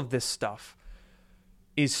all of this stuff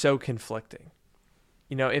is so conflicting.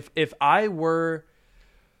 If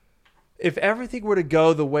everything were to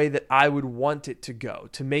go the way that I would want it to go,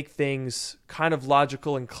 to make things kind of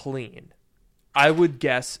logical and clean, I would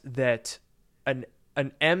guess that an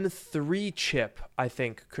M3 chip, I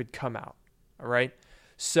think, could come out. All right.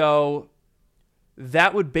 So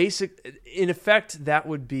that would in effect, that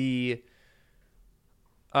would be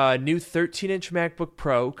a new 13-inch MacBook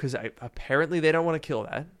Pro, because apparently they don't want to kill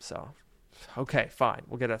that. So, okay, fine.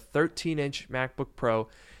 We'll get a 13-inch MacBook Pro.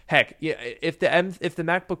 Heck, yeah, if the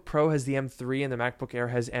MacBook Pro has the M3 and the MacBook Air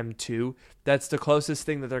has M2, that's the closest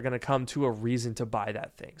thing that they're going to come to a reason to buy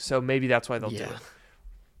that thing. So maybe that's why they'll do it.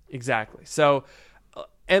 Exactly. So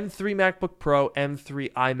M3 MacBook Pro,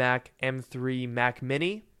 M3 iMac, M3 Mac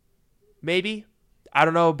Mini, maybe. I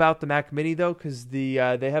don't know about the Mac Mini though, because they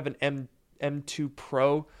have an M2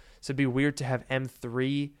 Pro, so it'd be weird to have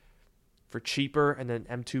M3 for cheaper and then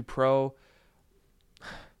M2 Pro.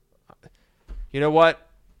 You know what?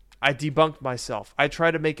 I debunked myself. I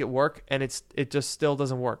tried to make it work, and it just still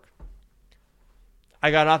doesn't work.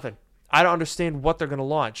 I got nothing. I don't understand what they're going to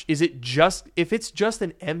launch. If it's just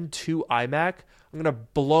an M2 iMac, I'm going to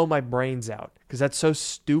blow my brains out because that's so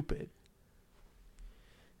stupid.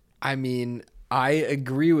 I mean, I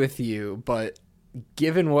agree with you, but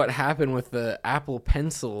given what happened with the Apple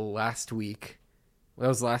Pencil last week, that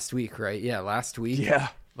was last week, right? Yeah, last week. Yeah.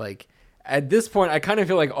 Like, at this point, I kind of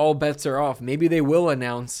feel like all bets are off. Maybe they will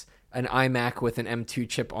announce an iMac with an M2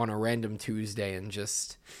 chip on a random Tuesday and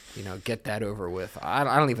just, get that over with. I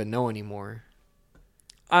don't even know anymore.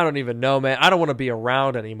 I don't even know, man. I don't want to be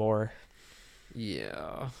around anymore.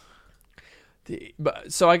 Yeah.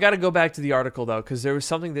 So I got to go back to the article, though, because there was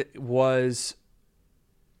something that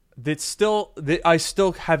I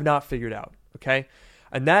still have not figured out, okay?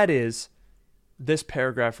 And that is this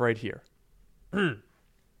paragraph right here.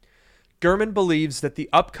 Gurman believes that the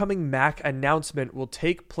upcoming Mac announcement will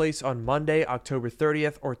take place on Monday, October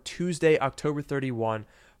 30th or Tuesday, October 31,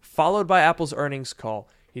 followed by Apple's earnings call.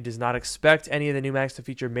 He does not expect any of the new Macs to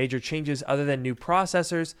feature major changes other than new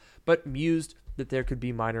processors, but mused that there could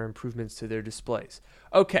be minor improvements to their displays.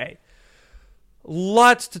 Okay,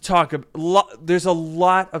 lots to talk about. There's a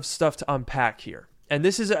lot of stuff to unpack here, and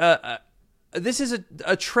this is a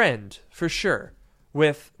trend for sure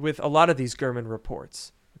with a lot of these Gurman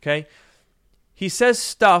reports. Okay. He says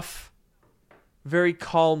stuff very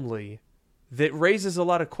calmly that raises a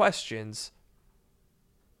lot of questions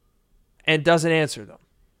and doesn't answer them.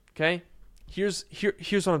 Okay? Here's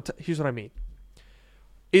what I mean.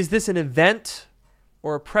 Is this an event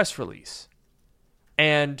or a press release?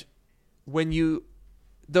 And the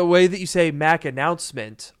way that you say Mac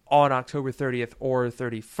announcement on October 30th or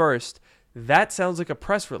 31st, that sounds like a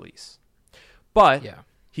press release. But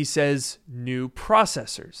he says new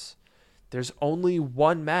processors. There's only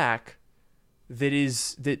one Mac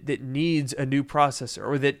that needs a new processor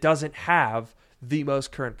or that doesn't have the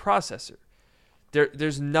most current processor.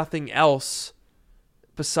 There's nothing else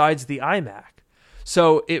besides the iMac.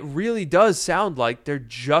 So it really does sound like they're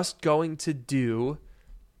just going to do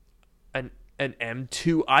an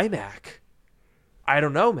M2 iMac. I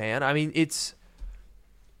don't know, man. I mean, it's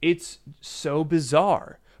so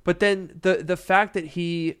bizarre. But then the fact that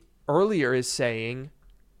he earlier is saying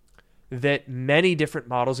that many different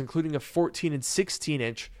models, including a 14 and 16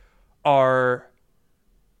 inch, are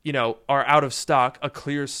out of stock, a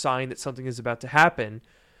clear sign that something is about to happen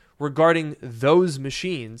regarding those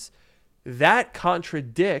machines, that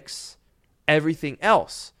contradicts everything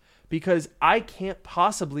else. Because I can't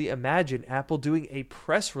possibly imagine Apple doing a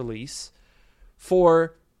press release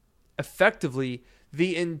for effectively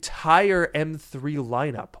the entire M3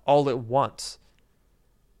 lineup all at once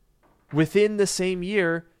within the same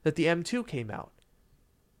year that the M2 came out.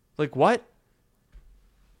 Like, what?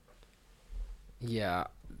 Yeah,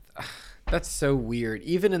 that's so weird.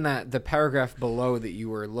 Even in the paragraph below that you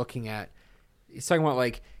were looking at, he's talking about,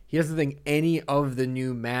 like, he doesn't think any of the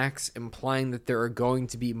new Macs, implying that there are going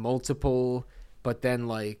to be multiple, but then,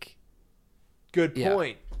 like... Good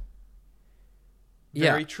point.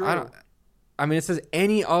 Very true. I mean, it says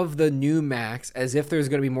any of the new Macs, as if there's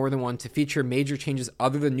going to be more than one, to feature major changes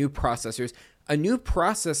other than new processors. A new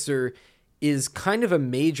processor is kind of a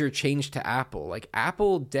major change to Apple. Like,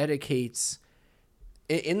 Apple dedicates,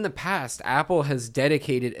 in the past, Apple has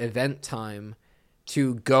dedicated event time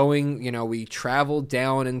to going, we travel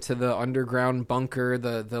down into the underground bunker,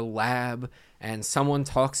 the lab, and someone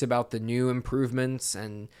talks about the new improvements,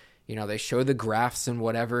 and, they show the graphs and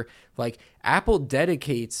whatever. Like, Apple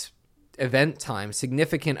dedicates event time,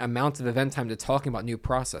 significant amounts of event time, to talking about new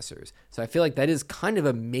processors. So I feel like that is kind of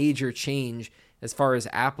a major change as far as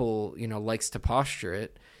Apple, likes to posture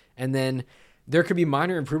it. And then there could be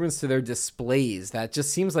minor improvements to their displays. That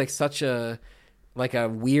just seems like such a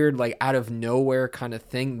weird, out of nowhere kind of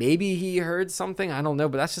thing. Maybe he heard something, I don't know,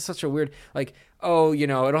 but that's just such a weird,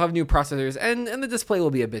 it'll have new processors and the display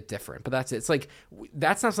will be a bit different, but that's it. It's like,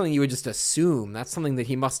 that's not something you would just assume. That's something that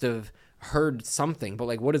he must have heard something,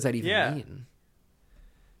 but what does that even mean?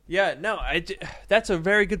 Yeah, no, that's a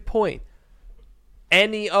very good point.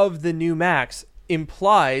 Any of the new Macs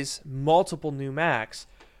implies multiple new Macs,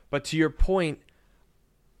 but to your point,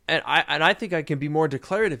 and I think I can be more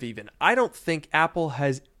declarative even, I don't think Apple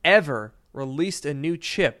has ever released a new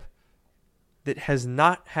chip that has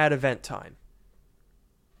not had event time.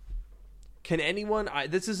 Can anyone,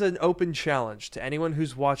 this is an open challenge to anyone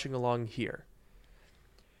who's watching along here.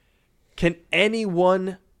 Can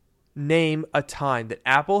anyone name a time that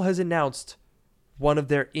Apple has announced one of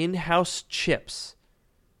their in-house chips,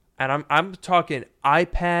 and I'm talking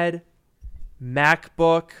iPad,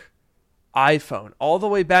 MacBook, iPhone, all the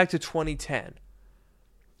way back to 2010.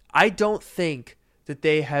 I don't think that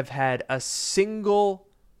they have had a single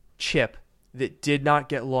chip that did not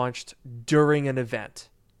get launched during an event.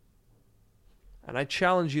 And I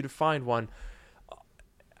challenge you to find one.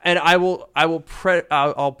 And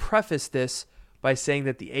I'll preface this by saying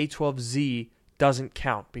that the A12Z doesn't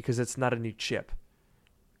count because it's not a new chip.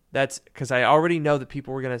 That's because I already know that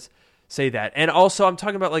people were going to say that. And also, I'm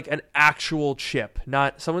talking about an actual chip,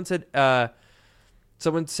 not someone said the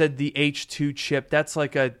H2 chip. That's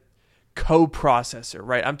like a coprocessor,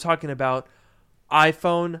 right? I'm talking about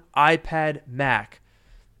iPhone, iPad, Mac.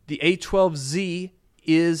 The A12Z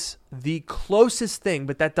is the closest thing,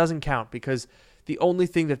 but that doesn't count because the only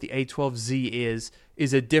thing that the A12Z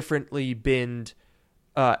is a differently binned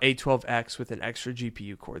A12X with an extra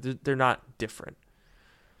GPU core. They're not different.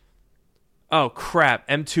 Oh, crap.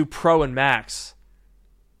 M2 Pro and Max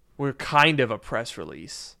were kind of a press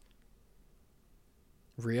release.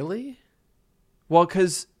 Really? Well,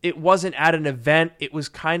 because it wasn't at an event. It was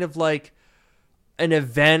kind of like an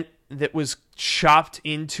event that was chopped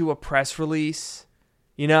into a press release.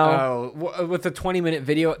 Oh, with the 20-minute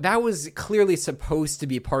video, that was clearly supposed to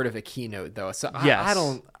be part of a keynote, though. So yes.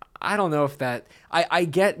 I don't know if that. I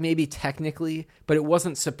get maybe technically, but it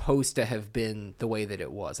wasn't supposed to have been the way that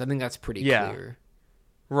it was. I think that's pretty clear.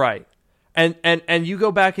 Right. And you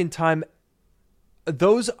go back in time.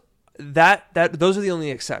 Those are the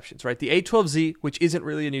only exceptions, right? The A12Z, which isn't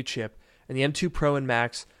really a new chip, and the M2 Pro and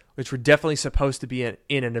Max, which were definitely supposed to be in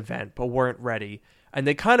an event but weren't ready. And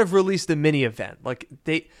they kind of released a mini event.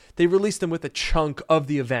 They released them with a chunk of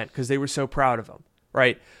the event because they were so proud of them,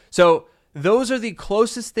 right? So those are the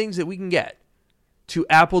closest things that we can get to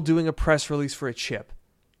Apple doing a press release for a chip.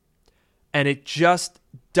 And it just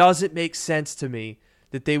doesn't make sense to me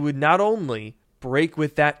that they would not only break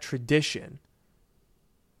with that tradition,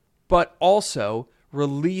 but also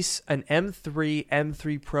release an M3,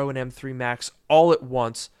 M3 Pro, and M3 Max all at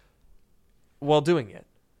once while doing it.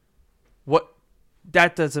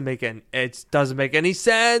 That doesn't make any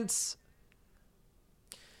sense.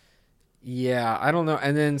 Yeah, I don't know.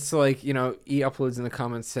 And then E uploads in the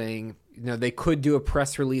comments saying, they could do a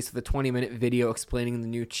press release with a 20-minute video explaining the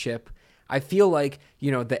new chip. I feel like,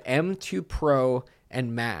 the M2 Pro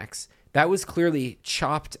and Max, that was clearly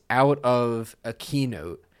chopped out of a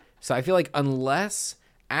keynote. So I feel like unless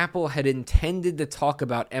Apple had intended to talk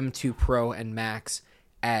about M2 Pro and Max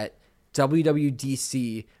at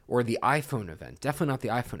WWDC or the iPhone event, definitely not the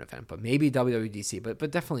iPhone event, but maybe WWDC,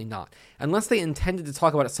 but definitely not. Unless they intended to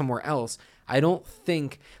talk about it somewhere else, I don't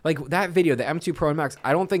think, that video, the M2 Pro and Max,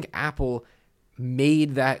 I don't think Apple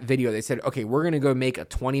made that video. They said, okay, we're going to go make a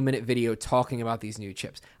 20-minute video talking about these new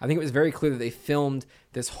chips. I think it was very clear that they filmed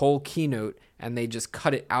this whole keynote and they just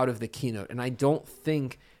cut it out of the keynote. And I don't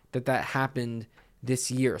think that happened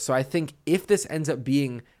this year. So I think if this ends up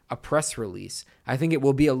being a press release, I think it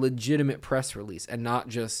will be a legitimate press release and not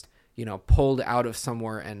just, pulled out of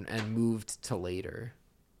somewhere and moved to later.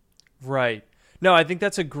 Right. No, I think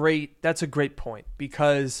that's a great point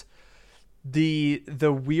because the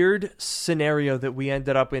weird scenario that we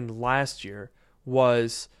ended up in last year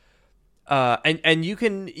was, and you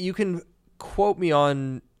can quote me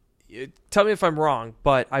on, tell me if I'm wrong,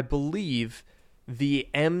 but I believe the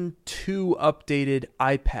M2 updated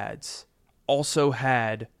iPads also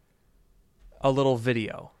had a little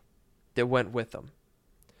video that went with them,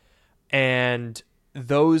 and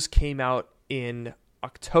those came out in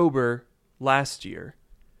October last year.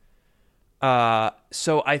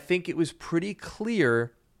 So I think it was pretty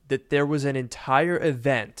clear that there was an entire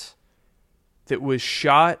event that was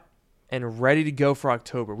shot and ready to go for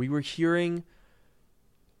October. We were hearing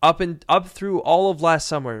up through all of last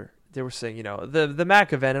summer, they were saying, the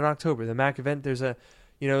Mac event in October, the Mac event, there's a,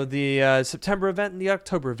 the September event and the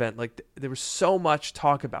October event. Like, there was so much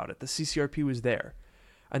talk about it. The CCRP was there.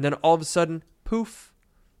 And then all of a sudden, poof,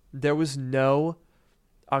 there was no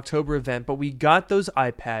October event, but we got those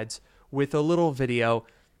iPads with a little video.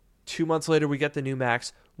 2 months later, we get the new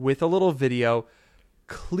Macs with a little video.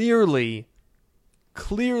 Clearly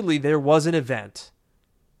there was an event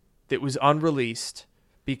that was unreleased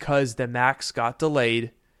because the Macs got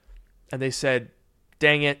delayed, and they said,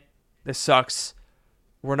 dang it, this sucks.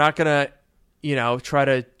 We're not going to, try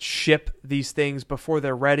to ship these things before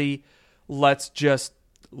they're ready. Let's just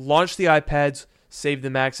launch the iPads, save the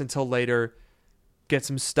Macs until later, get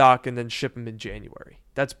some stock, and then ship them in January.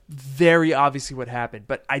 That's very obviously what happened,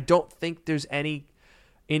 but I don't think there's any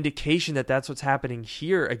indication that that's what's happening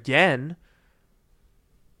here again.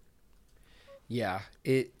 Yeah,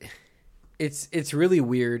 it's really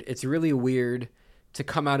weird. It's really weird to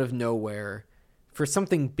come out of nowhere for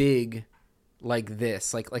something big like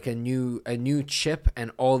this, like a new chip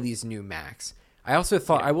and all these new Macs. I also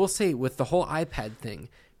thought, I will say, with the whole iPad thing,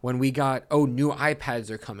 when we got, new iPads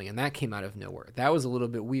are coming, and that came out of nowhere. That was a little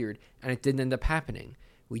bit weird, and it didn't end up happening.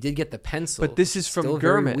 We did get the Pencil. But this is from still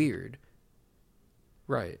Gurman. Very weird.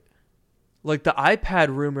 Right. Like, the iPad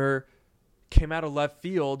rumor came out of left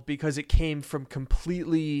field because it came from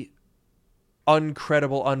completely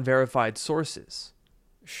uncredible, unverified sources.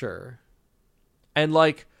 Sure. And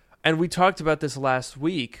we talked about this last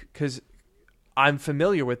week because I'm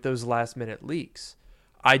familiar with those last minute leaks.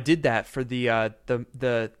 I did that for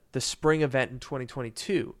the spring event in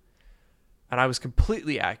 2022, and I was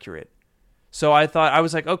completely accurate. So I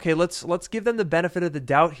was like, okay, let's give them the benefit of the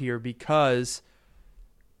doubt here, because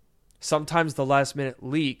sometimes the last minute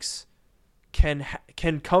leaks can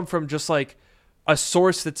come from just like a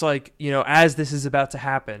source that's like, as this is about to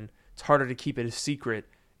happen, it's harder to keep it a secret.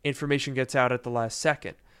 Information gets out at the last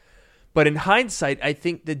second. But in hindsight, I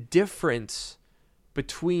think the difference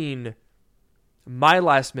between my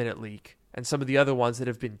last minute leak and some of the other ones that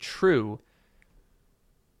have been true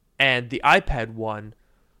and the iPad one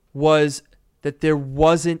was that there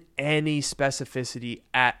wasn't any specificity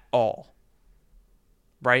at all.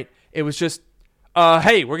 Right? It was just,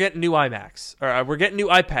 hey, we're getting new iMacs, or we're getting new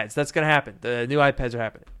iPads. That's going to happen. The new iPads are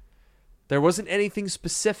happening. There wasn't anything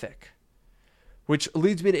specific, which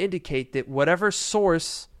leads me to indicate that whatever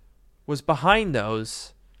source was behind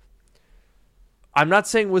those, I'm not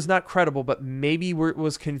saying was not credible, but maybe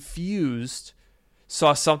was confused,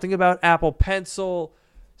 saw something about Apple Pencil,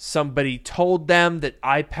 somebody told them that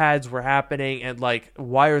iPads were happening, and like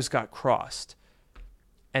wires got crossed.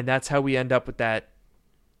 And that's how we end up with that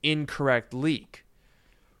incorrect leak.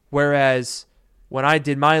 Whereas when I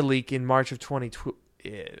did my leak in March or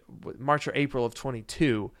April of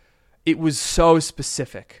 22, it was so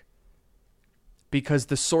specific because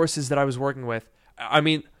the sources that I was working with, I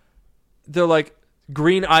mean, they're like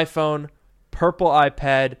green iPhone, purple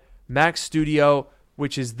iPad, Mac Studio,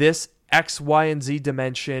 which is this X, Y, and Z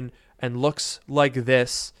dimension and looks like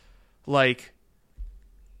this. Like,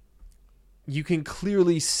 you can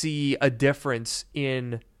clearly see a difference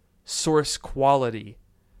in source quality.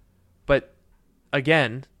 But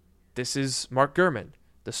again, this is Mark Gurman.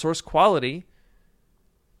 The source quality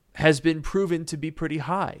has been proven to be pretty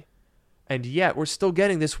high. And yet we're still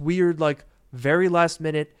getting this weird, like, very last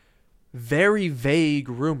minute, very vague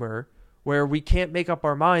rumor where we can't make up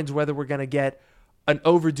our minds whether we're going to get an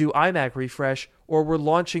overdue iMac refresh or we're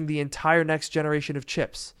launching the entire next generation of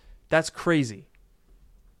chips. That's crazy.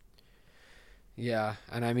 Yeah,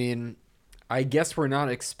 and I mean, I guess we're not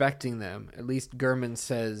expecting them. At least Gurman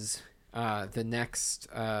says the next,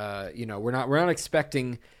 we're not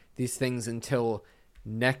expecting these things until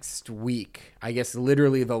next week. I guess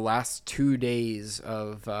literally the last 2 days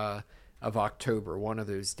of October, one of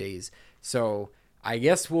those days. So I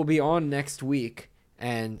guess we'll be on next week,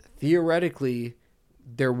 and theoretically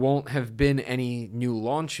there won't have been any new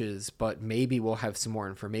launches, but maybe we'll have some more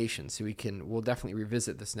information, so we'll definitely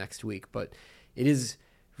revisit this next week. But it is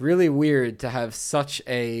really weird to have such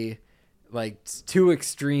a like two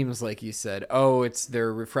extremes, like you said. Oh,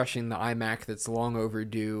 they're refreshing the iMac that's long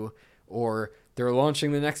overdue, or they're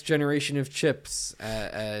launching the next generation of chips,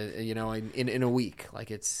 in a week.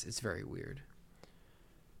 Like it's very weird.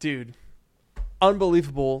 Dude,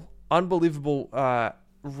 unbelievable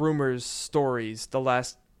rumors, stories the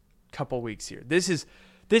last couple weeks here. This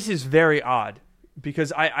is very odd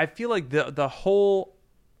because I feel like the whole,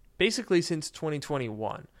 basically since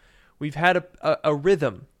 2021, we've had a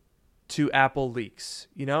rhythm to Apple leaks.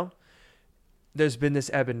 There's been this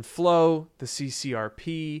ebb and flow, the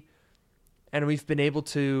CCRP, and we've been able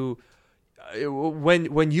to,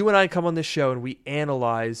 when you and I come on this show and we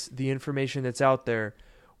analyze the information that's out there,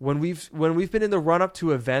 when we've been in the run up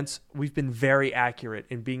to events, we've been very accurate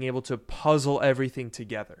in being able to puzzle everything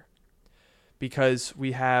together, because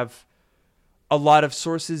we have a lot of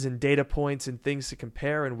sources and data points and things to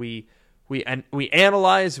compare, and we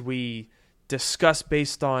analyze, we discuss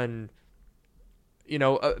based on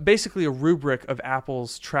basically a rubric of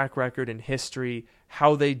Apple's track record and history,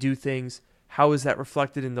 how they do things, how is that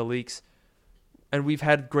reflected in the leaks, and we've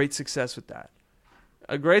had great success with that.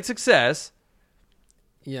 A great success.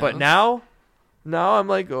 Yeah. But now I'm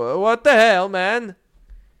like, what the hell, man?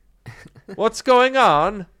 What's going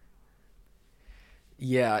on?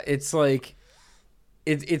 Yeah, it's like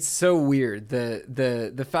it's so weird.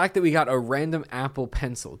 The fact that we got a random Apple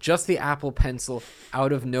Pencil, just the Apple Pencil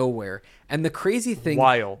out of nowhere. And the crazy thing,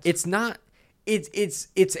 wild. It's not it's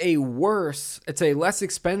a less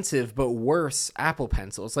expensive but worse Apple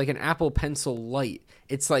Pencil. It's like an Apple Pencil Lite.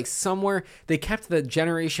 It's like somewhere they kept the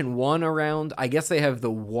Generation 1 around. I guess they have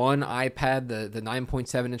the one iPad, the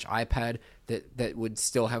 9.7-inch iPad that would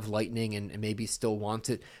still have Lightning and maybe still want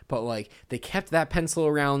it. But like they kept that pencil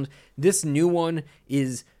around. This new one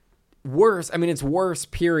is worse. I mean, it's worse,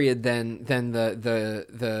 period, than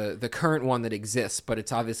the current one that exists, but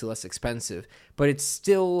it's obviously less expensive. But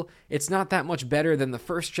it's not that much better than the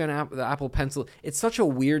first gen the Apple Pencil. It's such a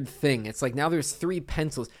weird thing. It's like now there's 3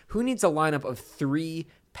 pencils. Who needs a lineup of 3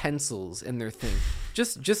 pencils in their thing?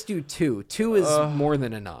 Just do 2. 2 is more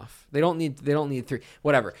than enough. They don't need 3.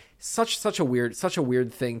 Whatever. Such a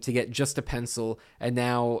weird thing to get just a pencil. And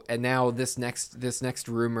now this next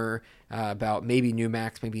rumor about maybe new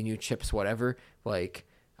Macs, maybe new chips, whatever. Like,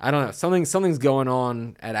 I don't know. Something's going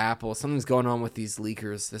on at Apple. Something's going on with these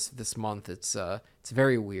leakers this month. It's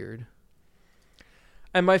very weird.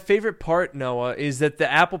 And my favorite part, Noah, is that the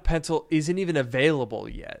Apple Pencil isn't even available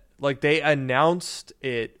yet. Like, they announced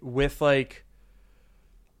it with like,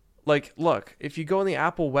 look, if you go on the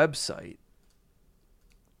Apple website,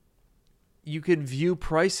 you can view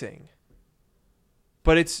pricing.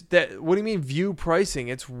 But it's that. What do you mean view pricing?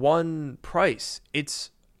 It's one price. It's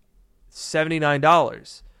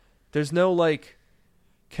 $79. There's no like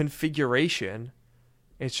configuration.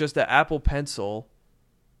 It's just the Apple Pencil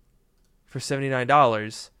for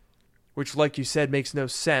 $79, which, like you said, makes no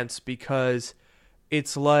sense because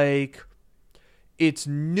it's like it's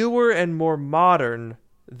newer and more modern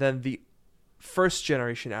than the first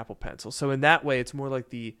generation Apple Pencil. So in that way, it's more like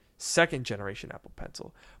the second generation Apple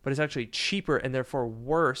Pencil, but it's actually cheaper and therefore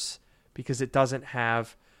worse because it doesn't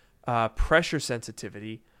have pressure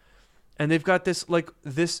sensitivity. And they've got this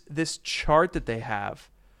this chart that they have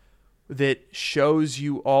that shows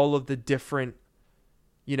you all of the different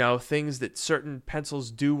things that certain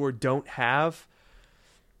pencils do or don't have.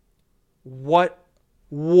 What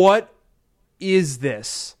is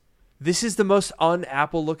this? This is the most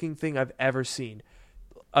un-Apple looking thing I've ever seen.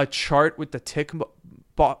 A chart with the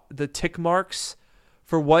tick marks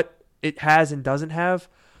for what it has and doesn't have.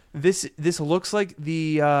 This looks like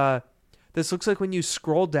this looks like when you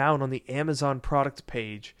scroll down on the Amazon product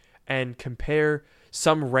page and compare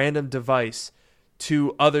some random device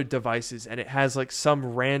to other devices, and it has like some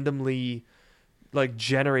randomly like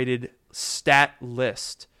generated stat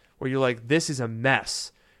list where you're like, this is a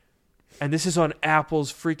mess. And this is on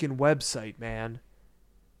Apple's freaking website, man.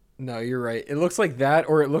 No, you're right. It looks like that,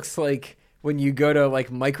 or it looks like when you go to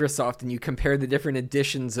like Microsoft and you compare the different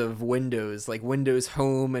editions of Windows, like Windows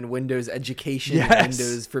Home and Windows Education and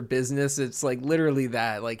Windows for Business. It's like literally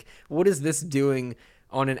that. Like, what is this doing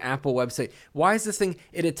on an Apple website? Why is this thing?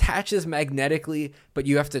 It attaches magnetically, but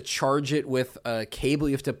you have to charge it with a cable.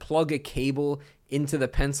 You have to plug a cable into the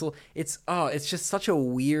pencil. It's just such a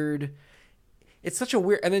weird. It's such a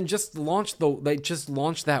weird. And then just launch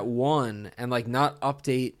that one and like not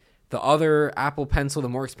update the other Apple Pencil, the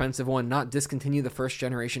more expensive one, not discontinue the first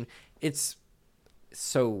generation. It's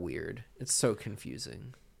so weird. It's so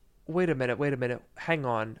confusing. Wait a minute. Hang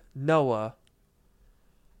on. Noah,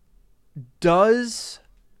 does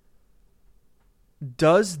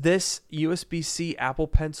Does this USB-C Apple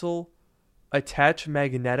Pencil attach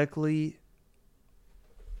magnetically?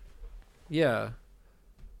 Yeah.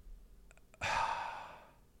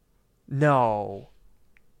 No.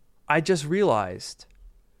 I just realized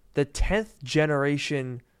the 10th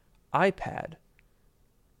generation iPad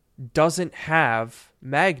doesn't have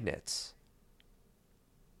magnets.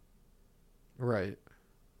 Right.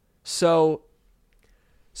 So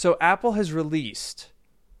Apple has released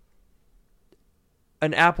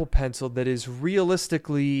an Apple Pencil that is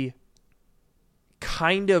realistically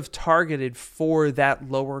kind of targeted for that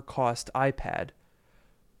lower cost iPad,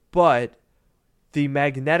 but the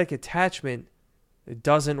magnetic attachment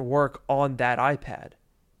doesn't work on that iPad.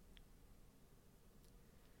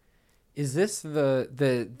 Is this the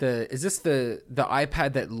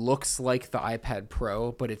iPad that looks like the iPad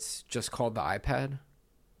Pro, but it's just called the iPad?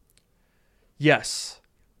 Yes,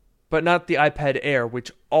 but not the iPad Air,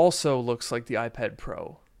 which also looks like the iPad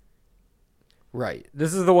Pro. Right.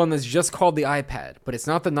 This is the one that's just called the iPad, but it's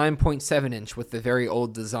not the 9.7 inch with the very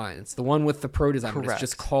old design. It's the one with the Pro design, but it's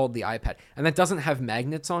just called the iPad. And that doesn't have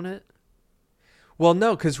magnets on it? Well,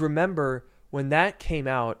 no, because remember, when that came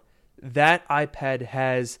out, that iPad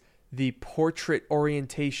has the portrait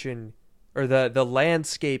orientation, or the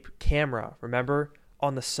landscape camera, remember,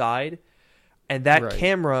 on the side? And that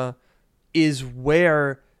camera is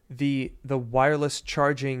where the wireless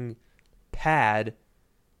charging pad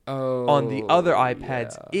on the other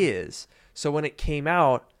iPads is. So when it came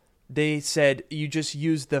out, they said you just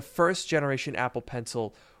use the first generation Apple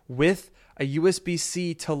Pencil with a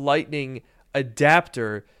USB-C to Lightning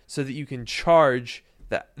adapter so that you can charge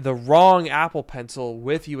the wrong Apple Pencil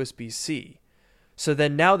with USB-C. So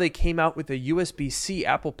then now they came out with a USB-C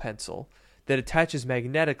Apple Pencil that attaches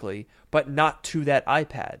magnetically, but not to that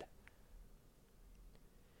iPad.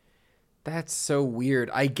 That's so weird.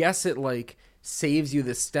 I guess it saves you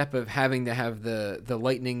the step of having to have the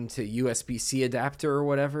Lightning to USB-C adapter or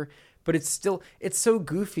whatever, but it's so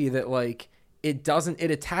goofy that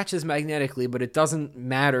it attaches magnetically, but it doesn't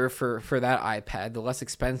matter for that iPad, the less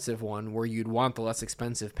expensive one, where you'd want the less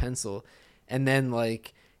expensive pencil. And then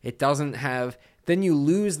it doesn't have, then you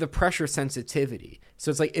lose the pressure sensitivity.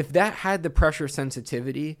 So it's if that had the pressure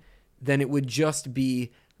sensitivity, then it would just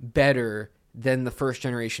be better than the first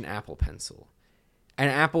generation Apple Pencil. And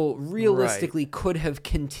Apple realistically could have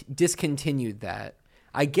discontinued that.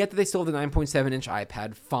 I get that they still have the 9.7 inch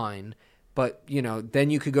iPad, fine. But, then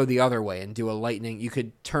you could go the other way and do a Lightning. You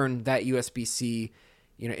could turn that USB-C,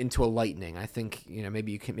 into a Lightning. I think,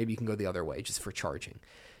 maybe you can go the other way just for charging.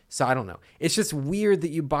 So I don't know. It's just weird that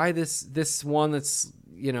you buy this one that's,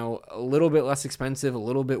 a little bit less expensive, a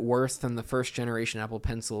little bit worse than the first generation Apple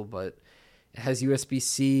Pencil, but it has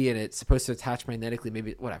USB-C and it's supposed to attach magnetically,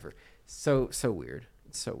 maybe whatever. So weird.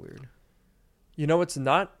 It's so weird. You know what's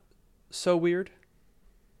not so weird?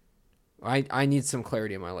 I need some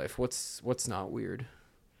clarity in my life. What's not weird?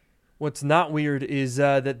 What's not weird is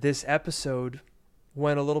that this episode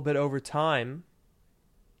went a little bit over time,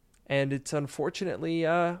 and it's unfortunately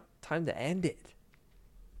time to end it.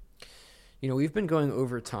 We've been going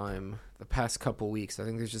over time the past couple weeks. I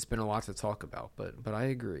think there's just been a lot to talk about, but I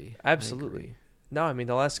agree. Absolutely. I agree. No, I mean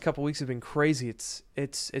the last couple weeks have been crazy.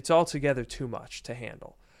 It's altogether too much to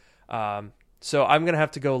handle. So I'm gonna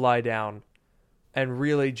have to go lie down and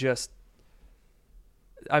really just.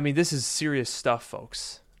 I mean, this is serious stuff,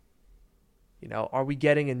 folks. Are we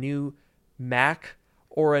getting a new Mac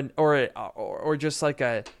or just like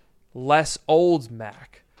a less old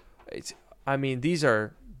Mac? These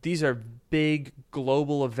are big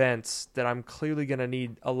global events that I'm clearly going to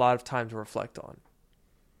need a lot of time to reflect on.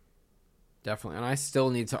 Definitely. And I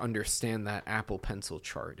still need to understand that Apple Pencil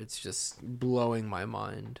chart. It's just blowing my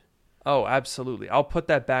mind. Oh, absolutely. I'll put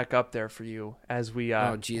that back up there for you as we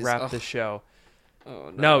wrap the show.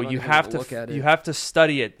 Oh, no, you have to look at it. You have to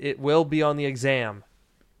study it. It will be on the exam.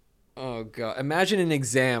 Oh god! Imagine an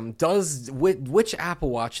exam. Which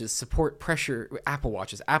Apple Watches support pressure?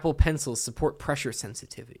 Apple Pencils support pressure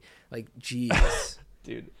sensitivity. Jeez,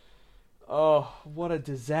 dude. Oh, what a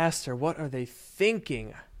disaster! What are they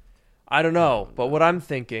thinking? I don't know, but what I'm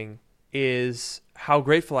thinking is how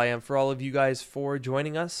grateful I am for all of you guys for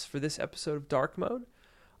joining us for this episode of Dark Mode.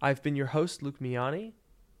 I've been your host, Luke Miani.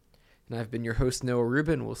 And I've been your host, Noah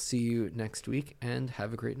Rubin. We'll see you next week, and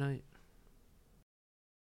have a great night.